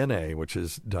DNA, which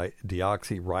is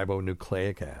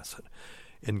deoxyribonucleic acid,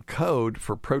 encode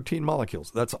for protein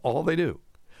molecules. That's all they do.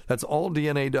 That's all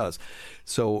DNA does.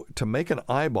 So to make an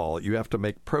eyeball, you have to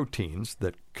make proteins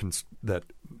that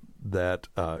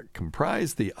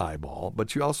comprise the eyeball,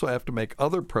 but you also have to make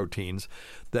other proteins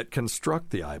that construct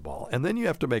the eyeball. And then you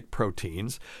have to make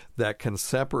proteins that can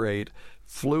separate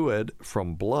fluid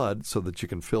from blood so that you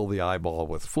can fill the eyeball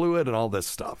with fluid and all this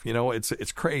stuff.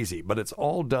 It's crazy, but it's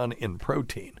all done in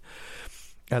protein.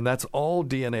 And that's all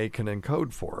DNA can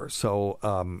encode for.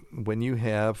 So when you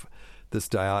have this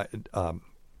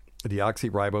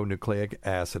deoxyribonucleic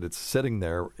acid, it's sitting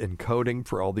there encoding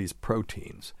for all these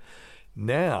proteins.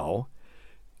 Now,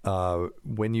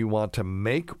 when you want to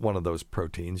make one of those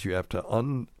proteins, you have to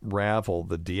unravel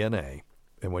the DNA.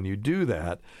 And when you do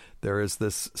that, there is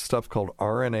this stuff called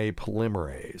RNA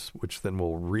polymerase, which then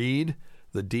will read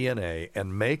the DNA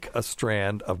and make a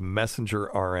strand of messenger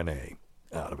RNA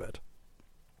out of it.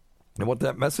 And what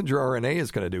that messenger RNA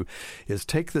is going to do is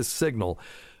take this signal,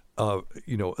 the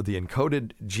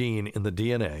encoded gene in the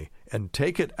DNA, and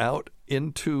take it out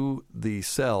into the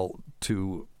cell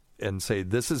and say,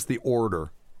 this is the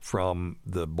order from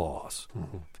the boss.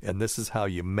 Mm-hmm. And this is how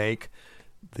you make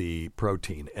the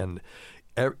protein. And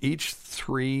each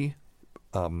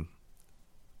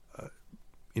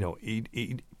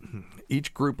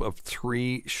each group of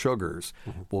 3 sugars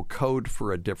will code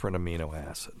for a different amino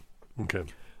acid. Okay.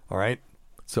 All right?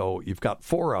 So you've got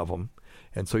 4 of them,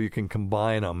 and so you can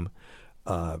combine them,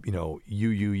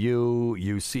 UUU,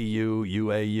 UCU,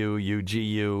 UAU,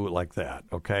 UGU, like that,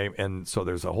 okay? And so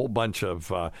there's a whole bunch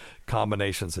of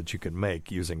combinations that you can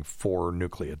make using 4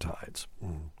 nucleotides.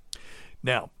 Mm.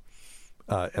 Now,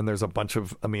 and there's a bunch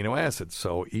of amino acids,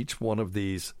 so each one of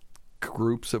these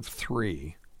groups of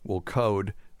 3 will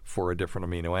code for a different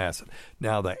amino acid.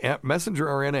 Now, the messenger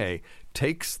RNA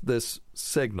takes this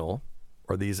signal,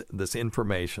 or this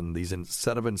information, these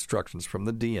set of instructions from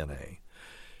the DNA,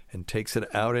 and takes it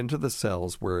out into the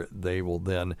cells where they will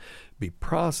then be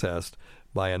processed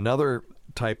by another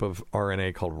type of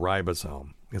RNA called ribosome.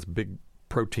 It's big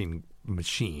protein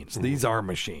machines. Mm-hmm. These are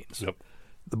machines. Yep.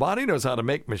 The body knows how to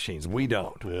make machines. We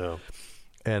don't. Yeah.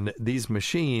 And these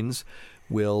machines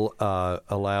will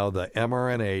allow the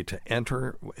mRNA to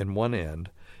enter in one end,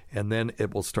 and then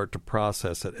it will start to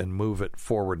process it and move it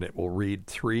forward, and it will read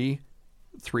three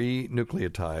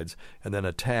nucleotides and then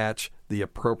attach the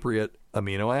appropriate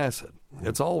amino acid.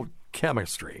 It's all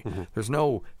chemistry. There's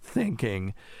no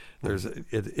thinking.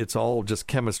 It's all just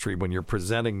chemistry. When you're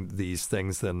presenting these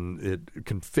things, then it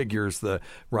configures the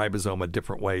ribosome a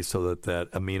different way so that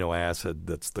that amino acid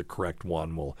that's the correct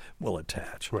one will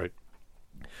attach. Right.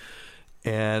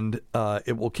 And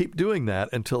it will keep doing that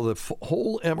until the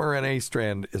whole mRNA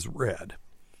strand is read.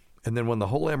 And then when the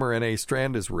whole mRNA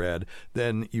strand is read,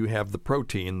 then you have the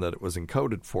protein that it was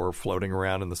encoded for floating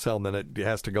around in the cell, and then it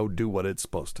has to go do what it's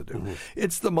supposed to do.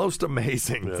 It's the most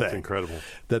amazing thing. It's incredible.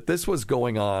 That this was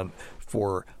going on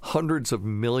for hundreds of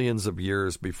millions of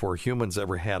years before humans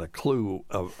ever had a clue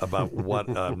about what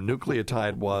a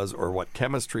nucleotide was or what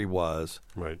chemistry was.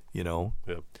 Right. You know?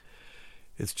 Yep.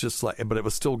 It's just like, but it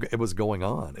was going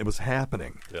on. It was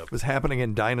happening. Yep. It was happening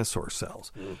in dinosaur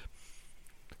cells.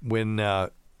 When,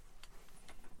 and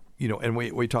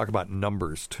we talk about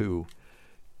numbers too.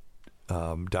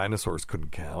 Dinosaurs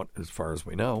couldn't count as far as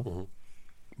we know.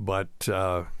 But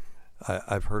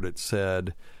I've heard it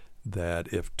said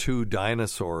that if two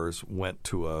dinosaurs went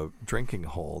to a drinking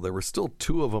hole, there were still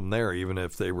two of them there, even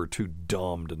if they were too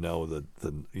dumb to know that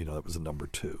it was a number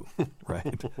two,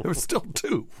 right? There were still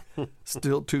two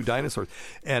dinosaurs,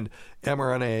 and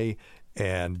mRNA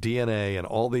and DNA and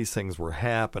all these things were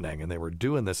happening, and they were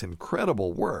doing this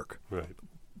incredible work, right,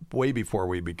 way before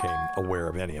we became aware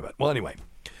of any of it. Well, anyway,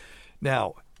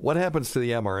 now what happens to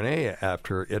the mRNA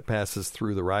after it passes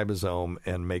through the ribosome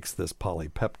and makes this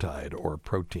polypeptide or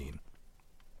protein?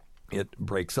 It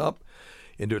breaks up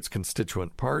into its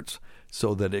constituent parts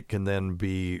so that it can then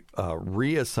be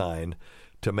reassigned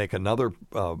to make another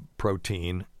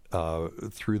protein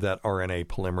through that RNA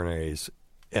polymerase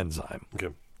enzyme.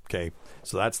 Okay,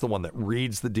 so that's the one that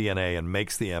reads the DNA and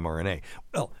makes the mRNA.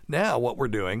 Well, now what we're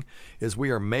doing is we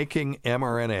are making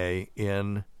mRNA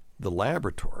in the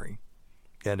laboratory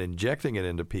and injecting it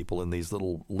into people in these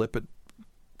little lipid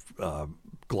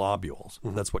globules.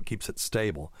 That's what keeps it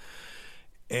stable.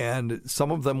 And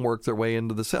some of them work their way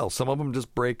into the cell. Some of them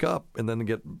just break up and then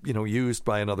get used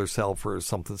by another cell for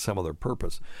some other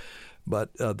purpose.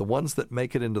 But the ones that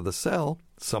make it into the cell,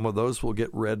 some of those will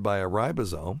get read by a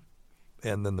ribosome,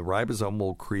 and then the ribosome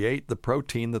will create the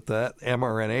protein that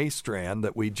mRNA strand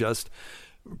that we just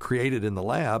created in the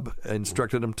lab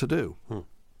instructed them to do.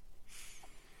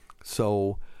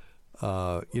 So,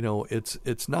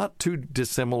 it's not too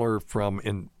dissimilar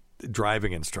from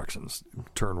driving instructions.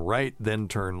 Turn right, then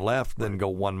turn left, then go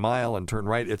 1 mile and turn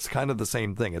right. It's kind of the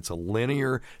same thing. It's a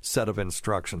linear set of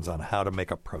instructions on how to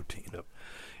make a protein. Yep.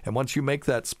 And once you make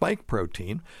that spike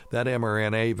protein, that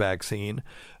mRNA vaccine,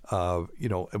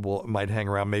 it might hang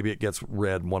around. Maybe it gets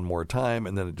read one more time,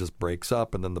 and then it just breaks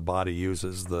up, and then the body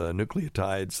uses the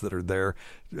nucleotides that are there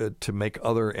to make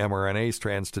other mRNA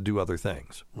strands to do other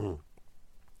things. And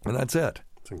that's it.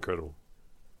 It's incredible.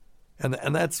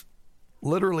 And that's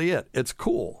literally it. It's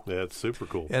cool. Yeah, it's super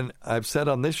cool. And I've said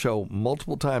on this show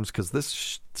multiple times, because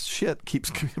this shit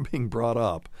keeps being brought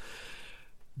up,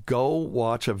 go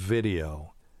watch a video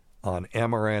on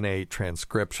mRNA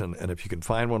transcription, and if you can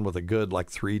find one with a good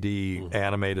 3D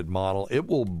animated model, it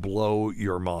will blow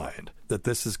your mind that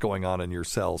this is going on in your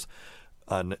cells.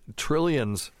 On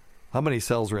trillions, how many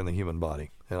cells are in the human body?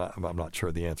 And I'm not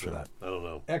sure the answer to that. I don't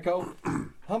know. Echo,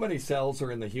 how many cells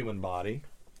are in the human body?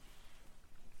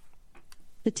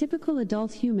 The typical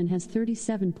adult human has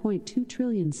 37.2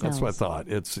 trillion cells. That's what I thought.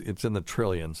 It's in the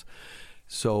trillions.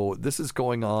 So this is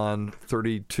going on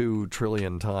 32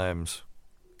 trillion times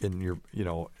in your,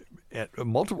 at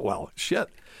multiple,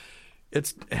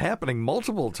 it's happening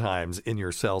multiple times in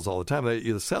your cells all the time.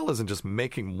 The cell isn't just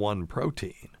making one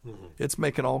protein. It's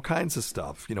making all kinds of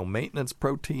stuff, maintenance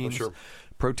proteins,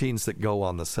 proteins that go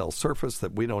on the cell surface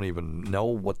that we don't even know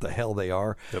what the hell they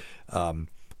are. Yep.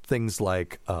 Things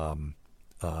like proton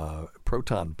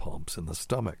pumps in the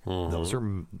stomach. Those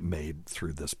are made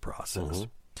through this process.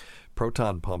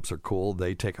 Proton pumps are cool.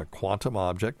 They take a quantum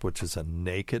object, which is a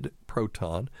naked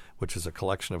proton, which is a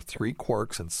collection of 3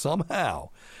 quarks, and somehow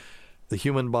the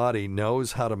human body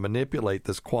knows how to manipulate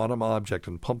this quantum object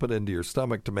and pump it into your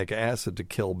stomach to make acid to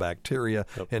kill bacteria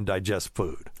and digest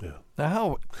food. Yeah. Now,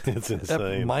 how it's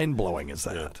insane. Mind-blowing is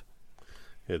that?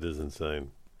 Yeah. It is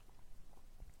insane.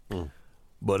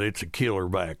 But it's a killer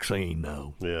vaccine,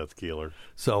 though. Yeah, it's killer.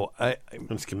 So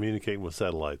it's communicating with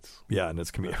satellites. Yeah, and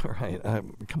it's right.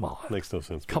 Come on, Makes no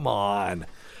sense. Come on.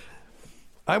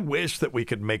 I wish that we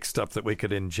could make stuff that we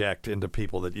could inject into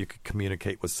people that you could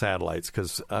communicate with satellites,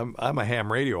 because I'm a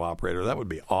ham radio operator. That would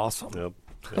be awesome. Yep.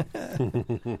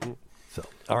 So,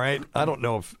 all right. I don't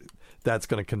know if that's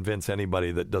going to convince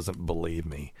anybody that doesn't believe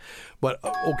me. But,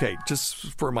 okay,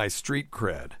 just for my street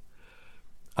cred,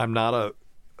 I'm not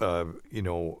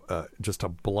just a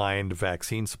blind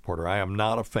vaccine supporter. I am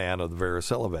not a fan of the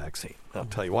varicella vaccine. I'll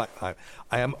tell you what. I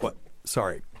am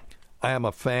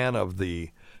a fan of the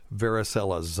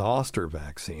varicella zoster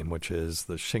vaccine, which is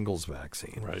the shingles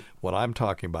vaccine. Right. What I'm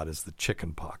talking about is the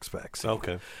chickenpox vaccine.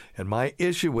 Okay. And my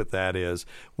issue with that is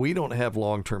we don't have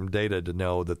long-term data to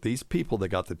know that these people that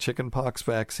got the chickenpox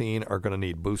vaccine are going to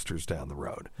need boosters down the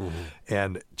road. Mm-hmm.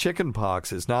 And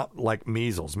chickenpox is not like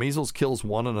measles. Measles kills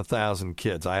 1 in 1,000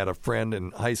 kids. I had a friend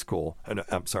in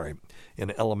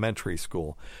in elementary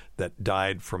school that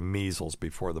died from measles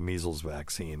before the measles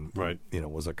vaccine,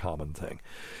 was a common thing.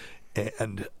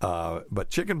 And but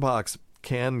chickenpox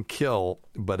can kill,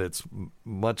 but it's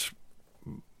much,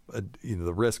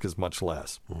 the risk is much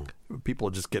less. People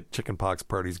just get chickenpox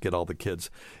parties, get all the kids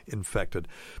infected.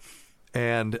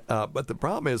 And but the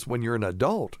problem is when you're an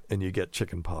adult and you get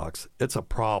chickenpox, it's a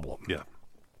problem. Yeah.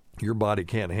 Your body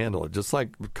can't handle it, just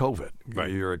like COVID. Right.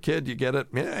 You're a kid, you get it,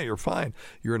 you're fine.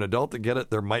 You're an adult that get it,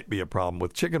 there might be a problem.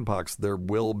 With chickenpox, there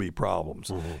will be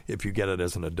problems if you get it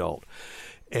as an adult.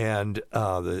 And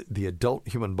the adult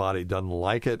human body doesn't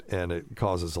like it, and it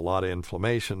causes a lot of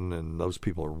inflammation, and those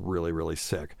people are really, really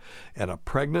sick. And a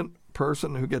pregnant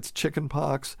person who gets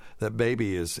chickenpox, that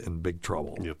baby is in big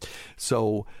trouble. Yep.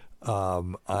 So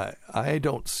I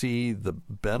don't see the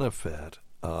benefit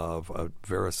of a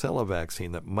varicella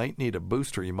vaccine that might need a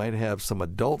booster. You might have some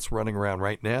adults running around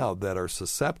right now that are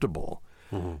susceptible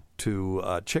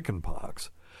to chickenpox.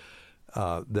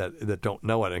 That don't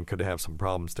know it and could have some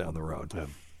problems down the road. Yeah.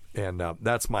 And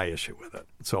that's my issue with it.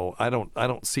 So I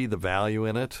don't see the value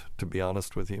in it, to be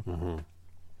honest with you. Mm-hmm.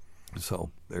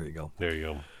 So there you go. There you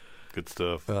go. Good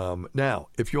stuff. Now,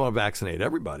 if you want to vaccinate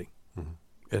everybody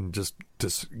and just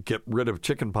get rid of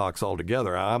chickenpox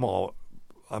altogether,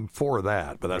 I'm for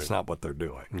that, but that's not what they're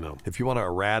doing. No. If you want to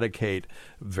eradicate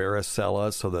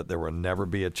varicella so that there will never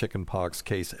be a chickenpox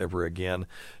case ever again,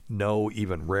 no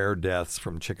even rare deaths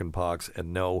from chickenpox,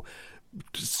 and no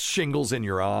shingles in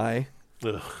your eye.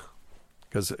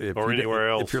 Because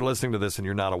if you're listening to this and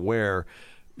you're not aware,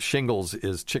 shingles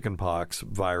is chickenpox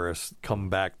virus come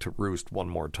back to roost one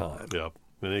more time. Yep.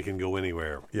 And it can go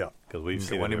anywhere. Yeah. Because we've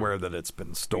seen anywhere that it's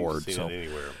been stored. We've seen it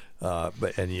anywhere.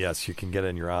 And yes, you can get it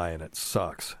in your eye, and it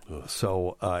sucks. Ugh.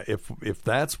 So if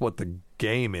that's what the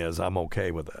game is, I'm okay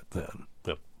with it then.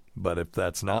 Yep. But if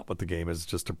that's not what the game is,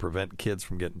 just to prevent kids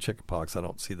from getting chickenpox, I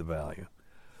don't see the value.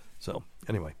 So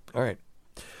anyway, all right.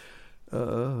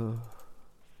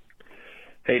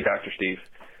 Hey, Dr. Steve.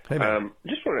 Hey, man.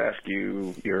 Just want to ask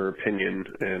you your opinion,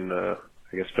 and I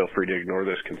guess feel free to ignore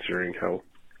this considering how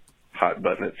hot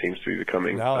button it seems to be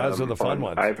becoming. Now, those are the fun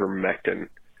ones. Ivermectin.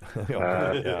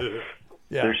 Yeah.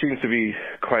 There seems to be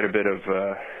quite a bit of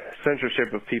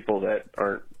censorship of people that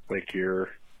aren't like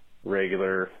your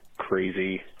regular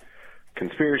crazy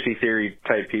conspiracy theory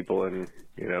type people, and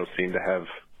seem to have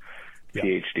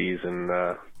PhDs and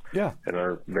are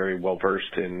very well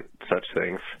versed in such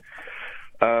things.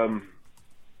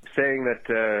 Saying that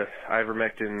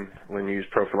ivermectin, when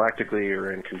used prophylactically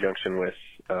or in conjunction with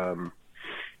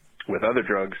other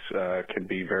drugs, can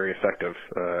be very effective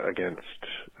against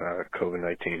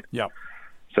COVID-19. Yeah.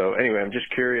 So anyway, I'm just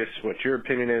curious what your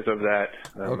opinion is of that.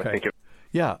 Okay.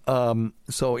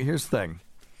 So here's the thing.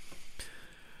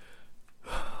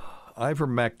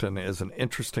 Ivermectin is an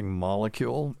interesting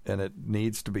molecule, and it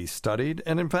needs to be studied.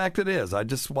 And in fact, it is.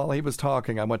 While he was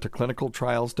talking, I went to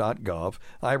clinicaltrials.gov.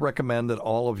 I recommend that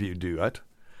all of you do it.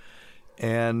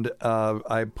 And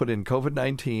I put in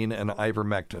COVID-19 and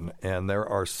ivermectin, and there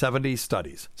are 70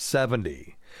 studies.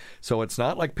 70. So it's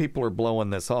not like people are blowing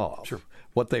this off. Sure.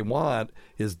 What they want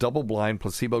is double-blind,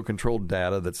 placebo-controlled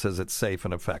data that says it's safe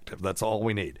and effective. That's all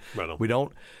we need. Right on. We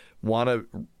don't want to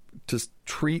just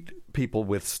treat people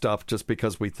with stuff just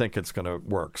because we think it's going to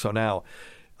work. So now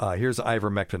here's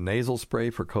ivermectin nasal spray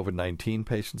for COVID-19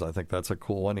 patients. I think that's a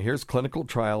cool one. Here's clinical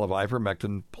trial of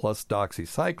ivermectin plus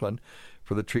doxycycline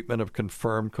for the treatment of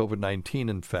confirmed COVID-19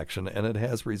 infection, and it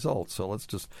has results. So let's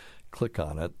just click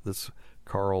on it.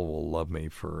 Carl will love me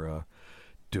for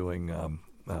doing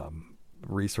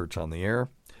research on the air.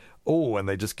 Oh, and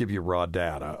they just give you raw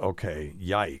data. Okay,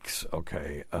 yikes.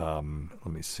 Okay,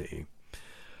 let me see.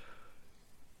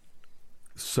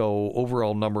 So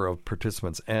overall number of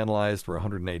participants analyzed were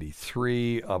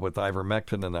 183 with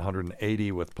ivermectin and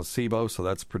 180 with placebo, so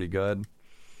that's pretty good.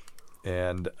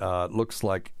 And looks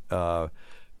like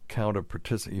count of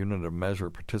unit of measure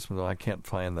of participants. I can't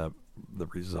find the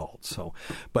results. So,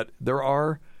 but there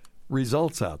are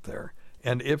results out there.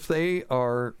 And if they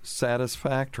are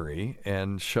satisfactory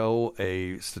and show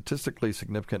a statistically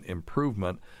significant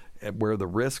improvement where the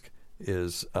risk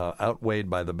is outweighed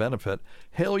by the benefit,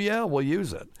 hell yeah, we'll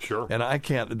use it. Sure. And I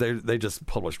can't. They just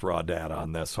published raw data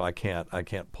on this, so I can't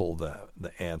pull the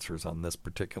answers on this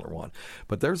particular one.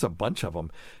 But there's a bunch of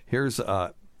them. Here's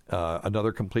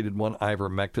another completed one: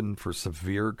 ivermectin for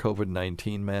severe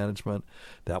COVID-19 management.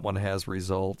 That one has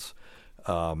results.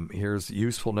 Here's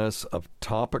usefulness of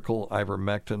topical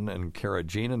ivermectin and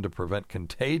carrageenan to prevent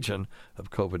contagion of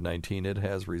COVID-19. It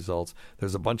has results.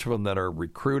 There's a bunch of them that are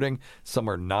recruiting. Some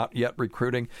are not yet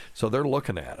recruiting. So they're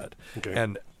looking at it. Okay.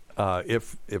 And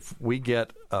if we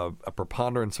get a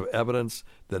preponderance of evidence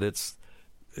that it's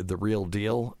the real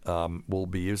deal, we'll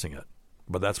be using it.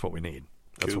 But that's what we need.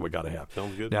 That's what we got to have.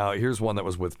 Sounds good. Now, here's one that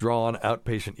was withdrawn.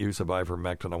 Outpatient use of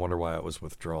ivermectin. I wonder why it was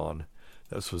withdrawn.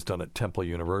 This was done at Temple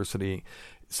University.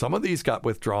 Some of these got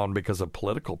withdrawn because of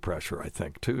political pressure, I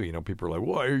think, too. People are like,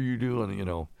 why are you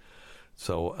doing,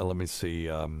 So let me see.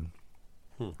 I'm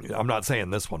not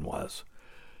saying this one was.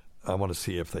 I want to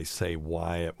see if they say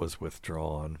why it was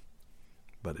withdrawn,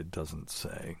 but it doesn't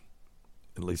say.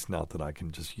 At least not that I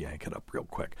can just yank it up real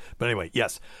quick. But anyway,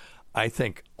 yes, I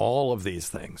think all of these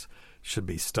things should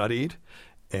be studied.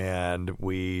 And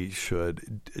we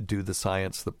should do the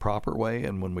science the proper way.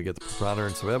 And when we get the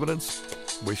preponderance of evidence,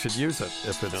 we should use it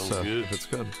if it's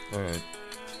good. All right.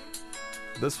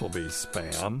 This will be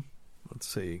spam. Let's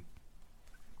see.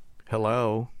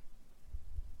 Hello.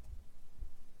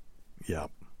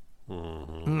 Yep.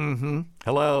 Mm-hmm.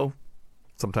 Hello.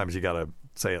 Sometimes you got to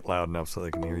say it loud enough so they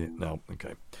can hear you. No.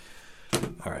 Okay.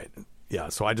 All right. Yeah,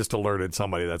 so I just alerted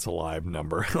somebody that's a live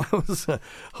number. I was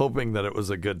hoping that it was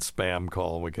a good spam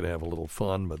call. We could have a little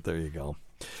fun, but there you go.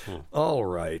 All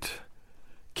right.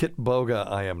 Kit Boga,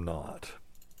 I am not.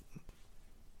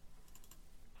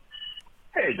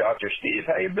 Hey, Dr. Steve,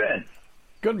 how you been?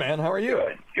 Good, man. How are you?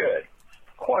 Good.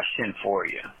 Question for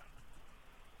you.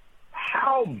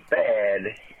 How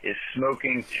bad is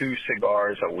smoking 2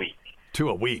 cigars a week? 2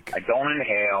 a week? I don't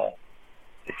inhale.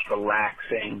 It's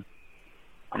relaxing.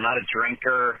 I'm not a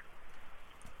drinker.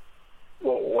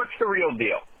 Well, what's the real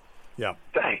deal? Yeah.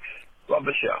 Thanks. Love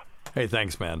the show. Hey,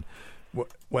 thanks, man.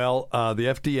 Well, the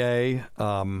FDA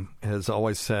has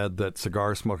always said that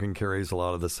cigar smoking carries a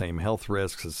lot of the same health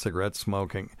risks as cigarette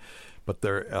smoking, but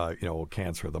they're,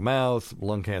 cancer of the mouth,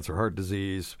 lung cancer, heart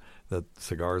disease, that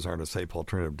cigars aren't a safe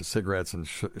alternative to cigarettes, and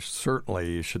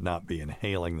certainly you should not be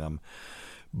inhaling them.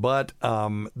 But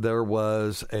there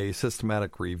was a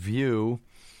systematic review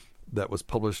that was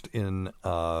published in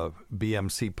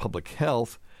BMC Public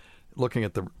Health looking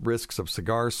at the risks of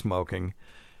cigar smoking.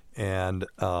 And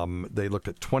they looked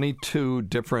at 22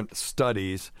 different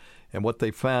studies. And what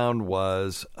they found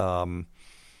was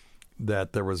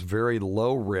that there was very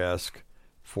low risk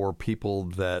for people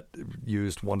that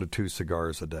used 1 to 2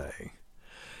 cigars a day.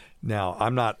 Now,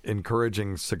 I'm not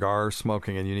encouraging cigar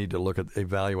smoking, and you need to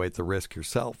evaluate the risk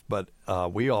yourself. But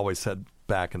we always said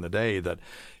back in the day that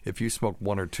if you smoke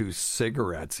 1 or 2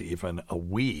 cigarettes even a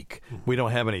week, we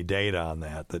don't have any data on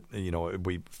that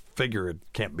we figure it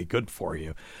can't be good for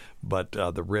you, but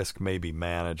the risk may be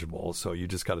manageable. So you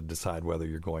just got to decide whether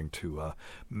you're going to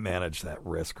manage that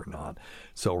risk or not.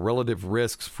 So relative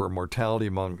risks for mortality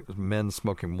among men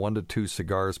smoking 1 to 2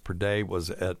 cigars per day was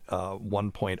at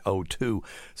 1.02.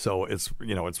 So it's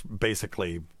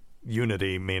basically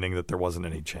unity, meaning that there wasn't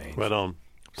any change. Right on.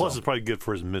 Plus, it's probably good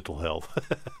for his mental health.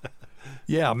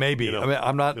 Yeah, maybe. I mean,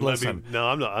 I'm not. Listen. No,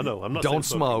 I'm not. I know. I'm not. Don't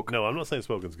saying smoke. No, I'm not saying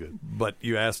smoking's good. But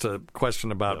you asked a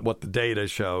question about what the data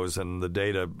shows, and the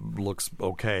data looks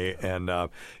okay. And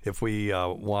if we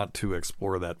want to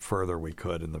explore that further, we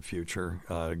could in the future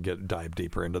dive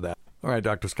deeper into that. All right,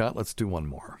 Dr. Scott, let's do one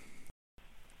more.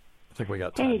 I think we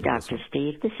got time. Hey, Dr.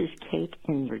 Steve. This is Kate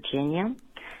in Virginia.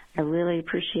 I really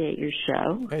appreciate your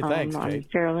show. Hey, thanks, Kate. I'm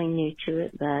fairly new to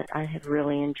it, but I have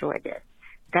really enjoyed it.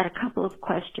 Got a couple of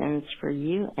questions for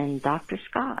you and Dr.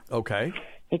 Scott. Okay.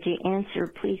 If you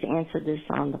please answer this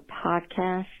on the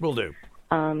podcast. We'll do.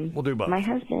 We'll do both. My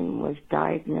husband was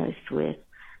diagnosed with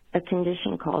a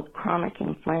condition called chronic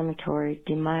inflammatory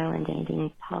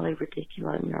demyelinating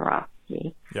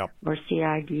polyradiculoneuropathy, or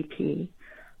CIDP,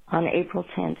 on April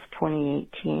 10th,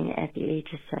 2018, at the age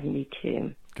of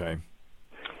 72. Okay.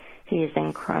 He is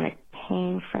in chronic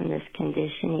pain from this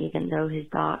condition, even though his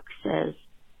doc says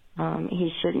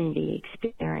he shouldn't be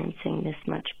experiencing this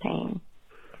much pain.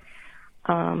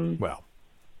 Well,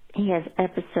 he has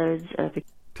episodes of...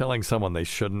 telling someone they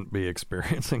shouldn't be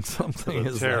experiencing something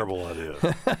is a terrible idea.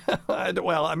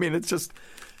 Well, I mean, it's just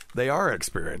they are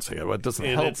experiencing it. It doesn't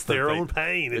and help. It's their own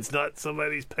pain. It's not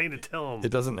somebody's pain to tell them.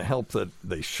 It doesn't help that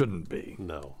they shouldn't be.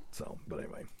 No. So, but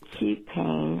anyway. Acute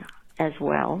pain as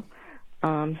well.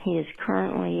 He is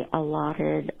currently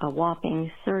allotted a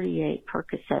whopping 38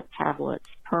 Percocet tablets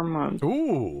per month.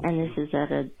 Ooh. And this is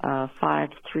at a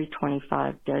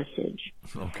 5/325 dosage.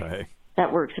 Okay.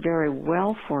 That works very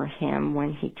well for him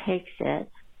when he takes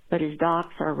it, but his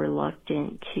docs are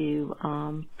reluctant to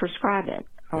prescribe it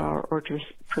or to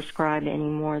prescribe any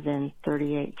more than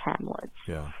 38 tablets.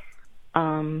 Yeah.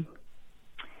 And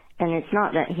it's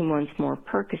not that he wants more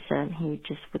Percocet. He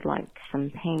just would like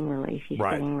some pain relief. He's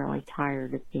getting really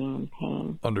tired of being in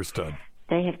pain. Understood.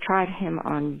 They have tried him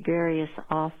on various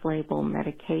off-label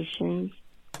medications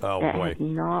that have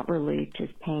not relieved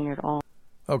his pain at all.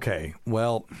 Okay.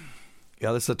 Well,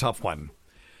 yeah, this is a tough one.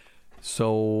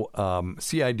 So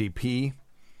CIDP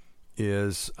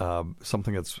is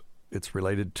something it's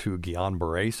related to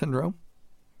Guillain-Barré syndrome.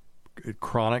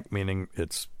 Chronic, meaning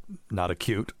it's not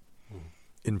acute.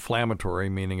 Inflammatory,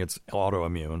 meaning it's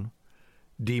autoimmune.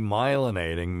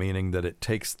 Demyelinating, meaning that it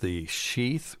takes the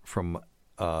sheath from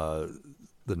the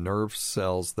nerve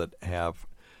cells that have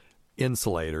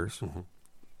insulators,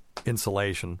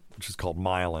 insulation, which is called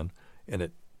myelin, and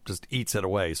it just eats it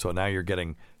away. So now you're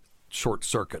getting short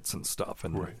circuits and stuff,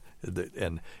 and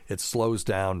it slows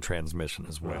down transmission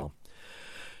as well.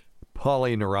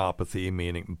 Polyneuropathy,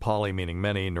 meaning poly meaning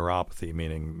many, neuropathy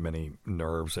meaning many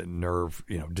nerves, and nerve,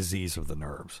 disease of the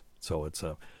nerves. So it's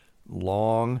a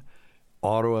long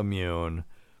autoimmune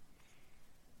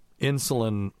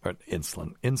insulation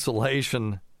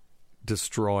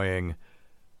destroying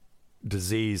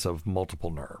disease of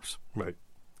multiple nerves. Right.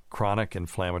 Chronic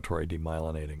inflammatory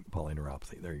demyelinating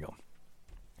polyneuropathy. There you go.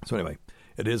 So anyway,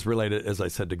 it is related, as I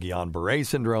said, to Guillain-Barré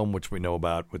syndrome, which we know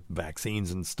about with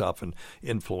vaccines and stuff, and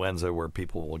influenza, where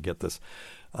people will get this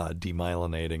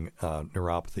demyelinating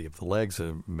neuropathy of the legs.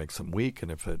 It makes them weak,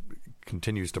 and if it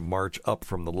continues to march up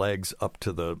from the legs up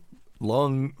to the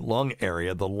lung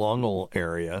area, the lungal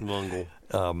area,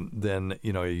 then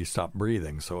you stop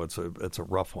breathing. So it's a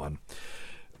rough one.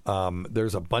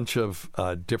 There's a bunch of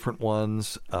different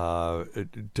ones,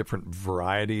 different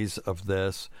varieties of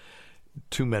this.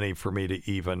 Too many for me to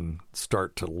even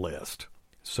start to list.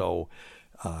 So,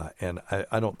 and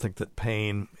I don't think that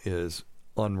pain is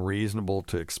unreasonable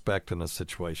to expect in a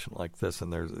situation like this.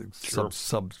 And there's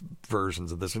sub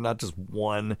versions of this. There's not just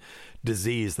one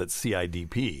disease that's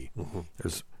CIDP.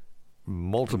 There's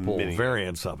multiple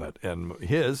variants of it. And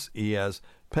he has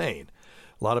pain.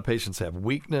 A lot of patients have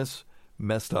weakness,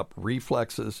 messed up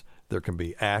reflexes. There can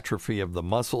be atrophy of the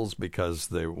muscles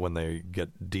because when they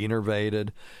get denervated,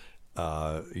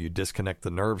 you disconnect the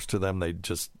nerves to them, they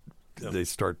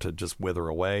start to just wither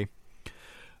away.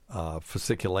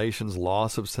 Fasciculations,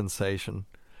 loss of sensation.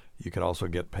 You can also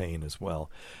get pain as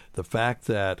well. The fact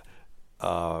that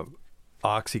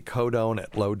oxycodone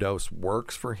at low dose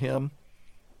works for him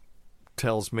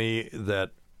tells me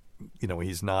that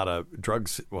he's not a drug.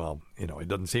 Well, he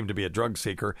doesn't seem to be a drug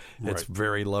seeker. It's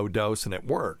very low dose and it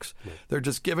works. They're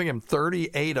just giving him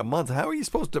 38 a month. How are you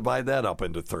supposed to divide that up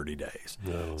into 30 days?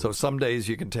 No. So some days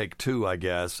you can take 2, I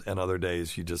guess, and other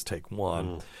days you just take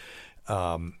 1.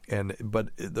 But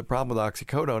the problem with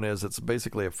oxycodone is it's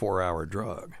basically a 4-hour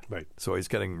drug. Right. So he's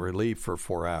getting relief for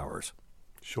 4 hours.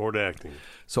 Short acting.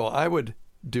 So I would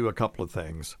do a couple of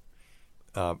things.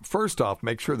 First off,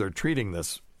 make sure they're treating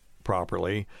this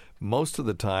properly. Most of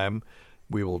the time,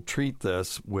 we will treat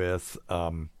this with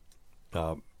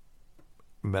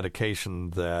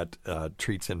medication that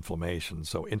treats inflammation.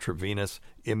 So intravenous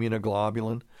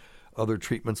immunoglobulin, other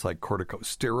treatments like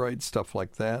corticosteroids, stuff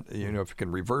like that. If you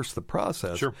can reverse the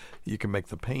process, you can make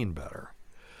the pain better.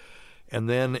 And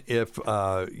then if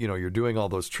you're doing all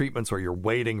those treatments or you're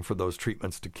waiting for those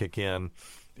treatments to kick in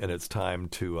and it's time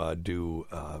to do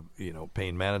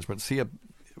pain management, see a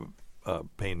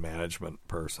pain management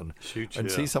person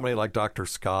see somebody like Dr.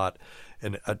 Scott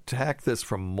and attack this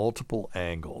from multiple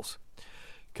angles.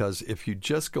 Because if you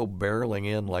just go barreling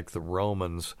in like the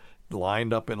Romans,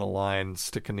 lined up in a line,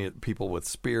 sticking at people with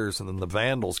spears, and then the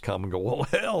Vandals come and go, well,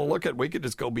 hell, we could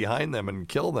just go behind them and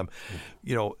kill them.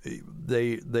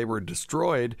 They were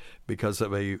destroyed because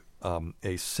of a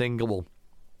single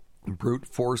brute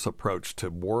force approach to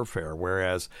warfare,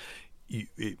 whereas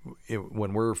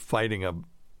when we're fighting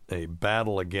a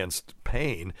battle against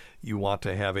pain, you want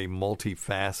to have a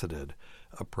multifaceted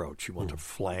approach. You want to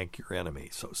flank your enemy.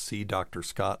 So see Dr.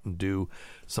 Scott and do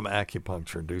some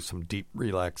acupuncture, do some deep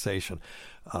relaxation.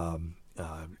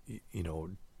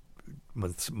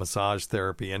 massage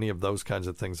therapy, any of those kinds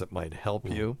of things that might help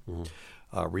you.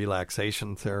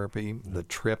 Relaxation therapy, the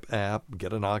Trip app,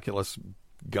 get an Oculus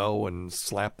Go and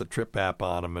slap the Trip app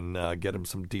on him and get him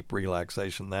some deep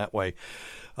relaxation that way.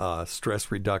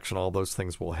 Stress reduction, all those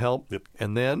things will help. Yep.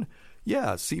 And then,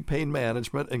 see pain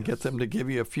management and get them to give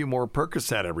you a few more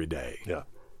Percocet every day. Yeah.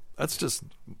 That's just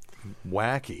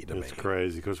wacky to me. It's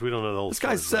crazy because we don't know the whole This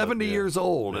guy's 70 years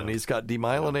old, and he's got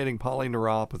demyelinating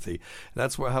polyneuropathy.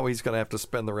 That's how he's going to have to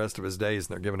spend the rest of his days,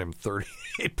 and they're giving him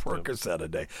 38 Percocet a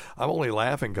day. I'm only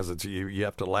laughing because it's you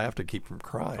have to laugh to keep from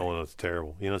crying. Oh, no, it's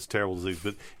terrible. It's a terrible disease.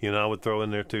 But, I would throw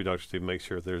in there, too, Dr. Steve, make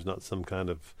sure there's not some kind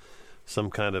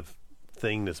of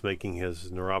thing that's making his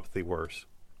neuropathy worse.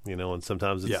 And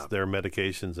sometimes there are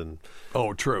medications and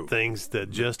true things that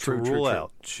just to rule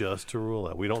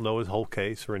out. We don't know his whole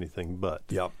case or anything, but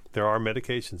there are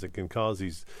medications that can cause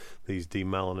these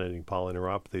demyelinating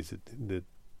polyneuropathies that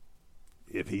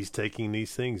if he's taking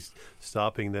these things,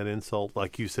 stopping that insult,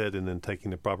 like you said, and then taking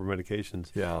the proper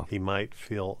medications, he might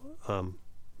feel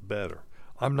better.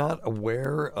 I'm not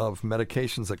aware of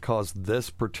medications that cause this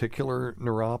particular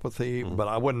neuropathy, but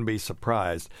I wouldn't be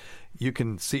surprised. You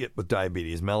can see it with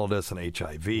diabetes mellitus and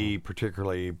HIV,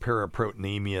 particularly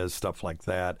paraproteinemia, stuff like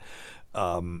that.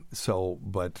 I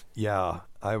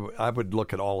would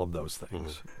look at all of those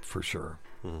things for sure.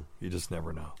 You just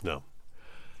never know. No.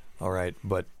 All right,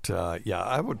 but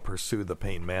I would pursue the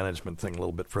pain management thing a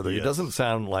little bit further. Yes. It doesn't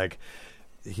sound like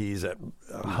he's at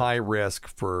high risk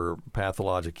for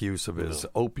pathologic use of his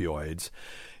opioids,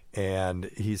 and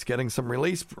he's getting some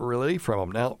relief from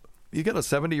them. Now, you get a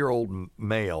 70-year-old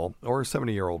male or a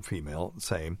 70-year-old female,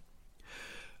 same.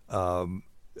 A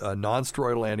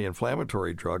non-steroidal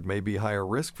anti-inflammatory drug may be higher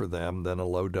risk for them than a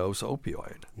low-dose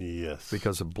opioid. Yes.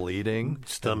 Because of bleeding.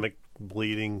 Stomach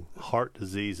bleeding, heart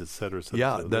disease, et cetera.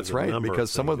 Yeah, that's right, because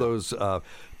some of those,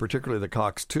 particularly the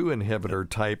COX-2 inhibitor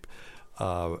type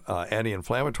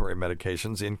anti-inflammatory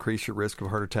medications, increase your risk of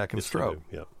heart attack and stroke.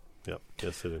 Yep.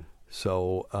 Yes, they do.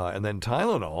 So, and then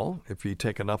Tylenol, if you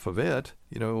take enough of it,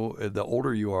 the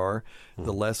older you are,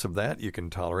 the less of that you can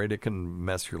tolerate. It can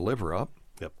mess your liver up.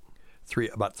 Yep.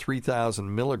 About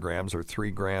 3,000 milligrams or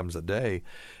 3 grams a day.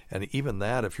 And even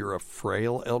that, if you're a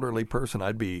frail elderly person,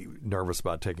 I'd be nervous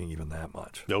about taking even that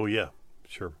much. Oh, yeah.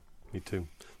 Sure. Me too.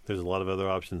 There's a lot of other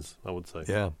options, I would say.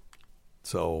 Yeah.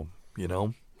 So,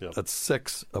 that's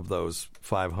 6 of those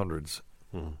 500s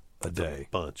a day.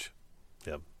 A bunch.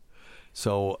 Yep.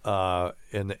 So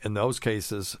in those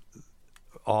cases,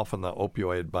 often the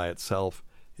opioid by itself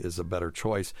is a better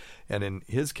choice. And in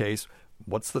his case,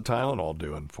 what's the Tylenol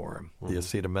doing for him? The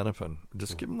acetaminophen.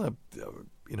 Just give him the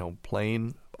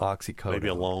plain oxycodone. Maybe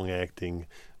a long-acting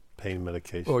pain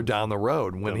medication. Or down the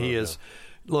road when he is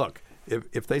 – look,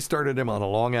 if they started him on a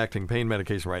long-acting pain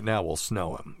medication right now, we'll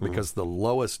snow him because the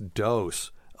lowest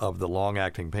dose of the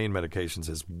long-acting pain medications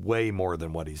is way more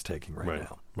than what he's taking right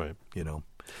now. Right.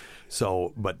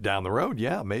 So, but down the road,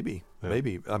 maybe.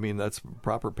 I mean, that's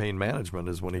proper pain management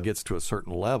is when he gets to a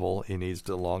certain level, he needs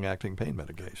the long-acting pain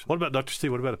medication. What about, Dr.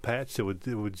 Steve, what about a patch that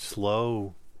would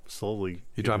slowly...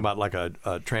 You're talking about like a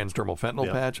transdermal fentanyl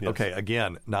patch? Yes. Okay,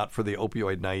 again, not for the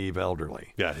opioid-naive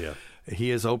elderly. Yeah.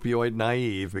 He is opioid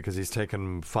naive because he's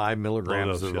taken 5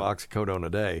 milligrams of oxycodone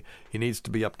a day. He needs to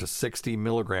be up to 60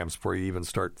 milligrams before you even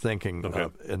start thinking.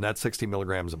 And that's 60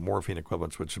 milligrams of morphine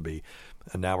equivalents, which would be,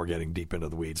 and now we're getting deep into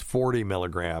the weeds, 40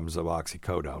 milligrams of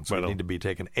oxycodone. So you need to be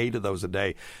taking 8 of those a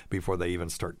day before they even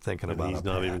start thinking about it. He's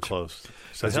not even close.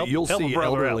 So you'll see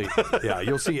elderly,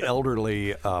 you'll see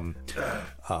elderly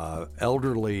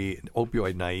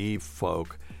opioid naive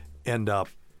folk end up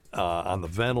on the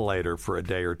ventilator for a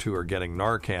day or two or getting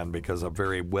Narcan because a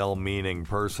very well-meaning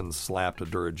person slapped a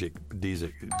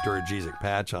Duragesic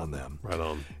patch on them. Right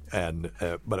on. And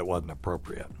but it wasn't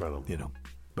appropriate. Right on.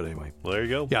 But anyway. Well, there you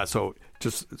go. Yeah, so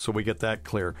just so we get that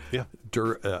clear. Yeah.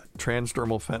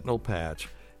 Transdermal fentanyl patch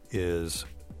is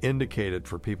indicated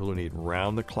for people who need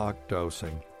round-the-clock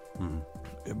dosing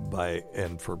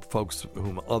and for folks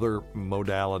whom other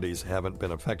modalities haven't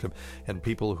been effective and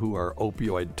people who are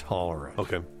opioid tolerant.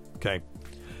 Okay.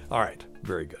 All right.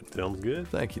 Very good. Sounds good.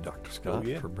 Thank you, Dr. Scott,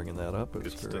 for bringing that up. It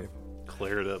was very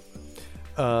clear it up.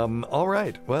 All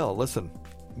right. Well, listen,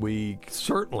 we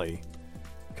certainly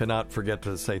cannot forget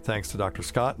to say thanks to Dr.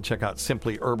 Scott and check out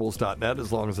simplyherbals.net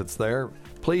as long as it's there.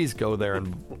 Please go there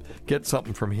and get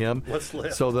something from him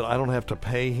so that I don't have to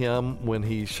pay him when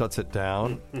he shuts it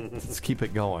down. Let's keep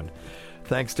it going.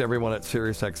 Thanks to everyone at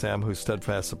SiriusXM whose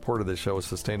steadfast support of this show has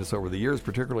sustained us over the years,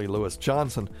 particularly Lewis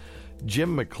Johnson,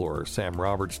 Jim McClure, Sam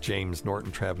Roberts, James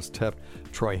Norton, Travis Tepp,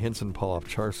 Troy Hinson, Paul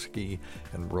Ovcharski,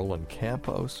 and Roland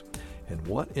Campos. And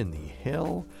what in the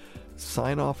hell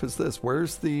sign off is this.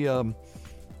 Where's the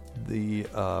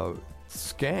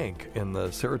skank and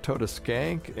the Saratoga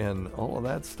skank and all of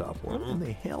that stuff? What in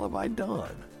the hell have I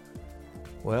done?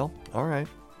 Well, all right.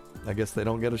 I guess they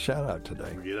don't get a shout out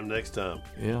today. We'll get them next time.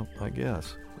 Yeah, I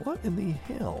guess. What in the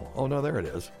hell? Oh, no, there it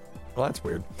is. Well, that's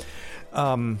weird.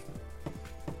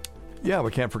 Yeah,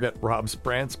 we can't forget Rob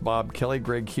Sprantz, Bob Kelly,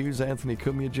 Greg Hughes, Anthony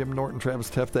Cumia, Jim Norton,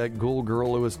 Travis Teftak, Ghoul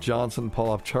Girl, Lewis Johnson,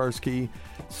 Paul Ovcharsky,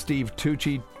 Steve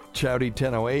Tucci, Chowdy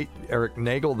 1008, Eric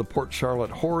Nagel, the Port Charlotte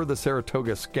Horror, the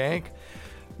Saratoga Skank,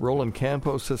 Roland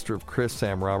Campo, sister of Chris,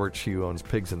 Sam Roberts, she who owns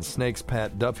Pigs and Snakes,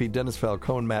 Pat Duffy, Dennis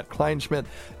Falcone, Matt Kleinschmidt,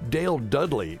 Dale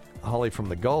Dudley, Holly from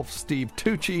the Gulf, Steve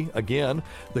Tucci, again,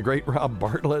 the great Rob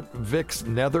Bartlett, Vic's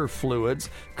Nether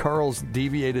Fluids, Carl's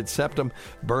Deviated Septum,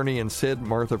 Bernie and Sid,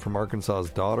 Martha from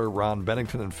Arkansas's Daughter, Ron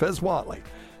Bennington, and Fez Watley,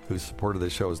 whose support of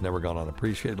this show has never gone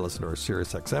unappreciated. Listen to our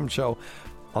Sirius XM show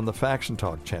on the Faction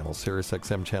Talk channel, Sirius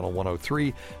XM channel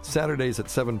 103, Saturdays at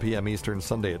 7 p.m. Eastern,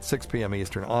 Sunday at 6 p.m.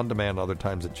 Eastern, on demand other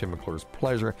times at Jim McClure's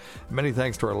pleasure. Many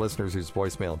thanks to our listeners whose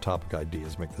voicemail and topic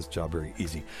ideas make this job very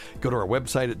easy. Go to our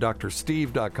website at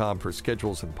drsteve.com for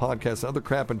schedules and podcasts and other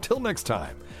crap. Until next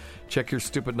time, check your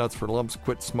stupid nuts for lumps,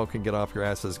 quit smoking, get off your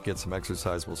asses, get some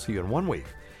exercise. We'll see you in 1 week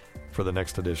for the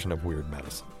next edition of Weird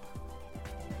Medicine.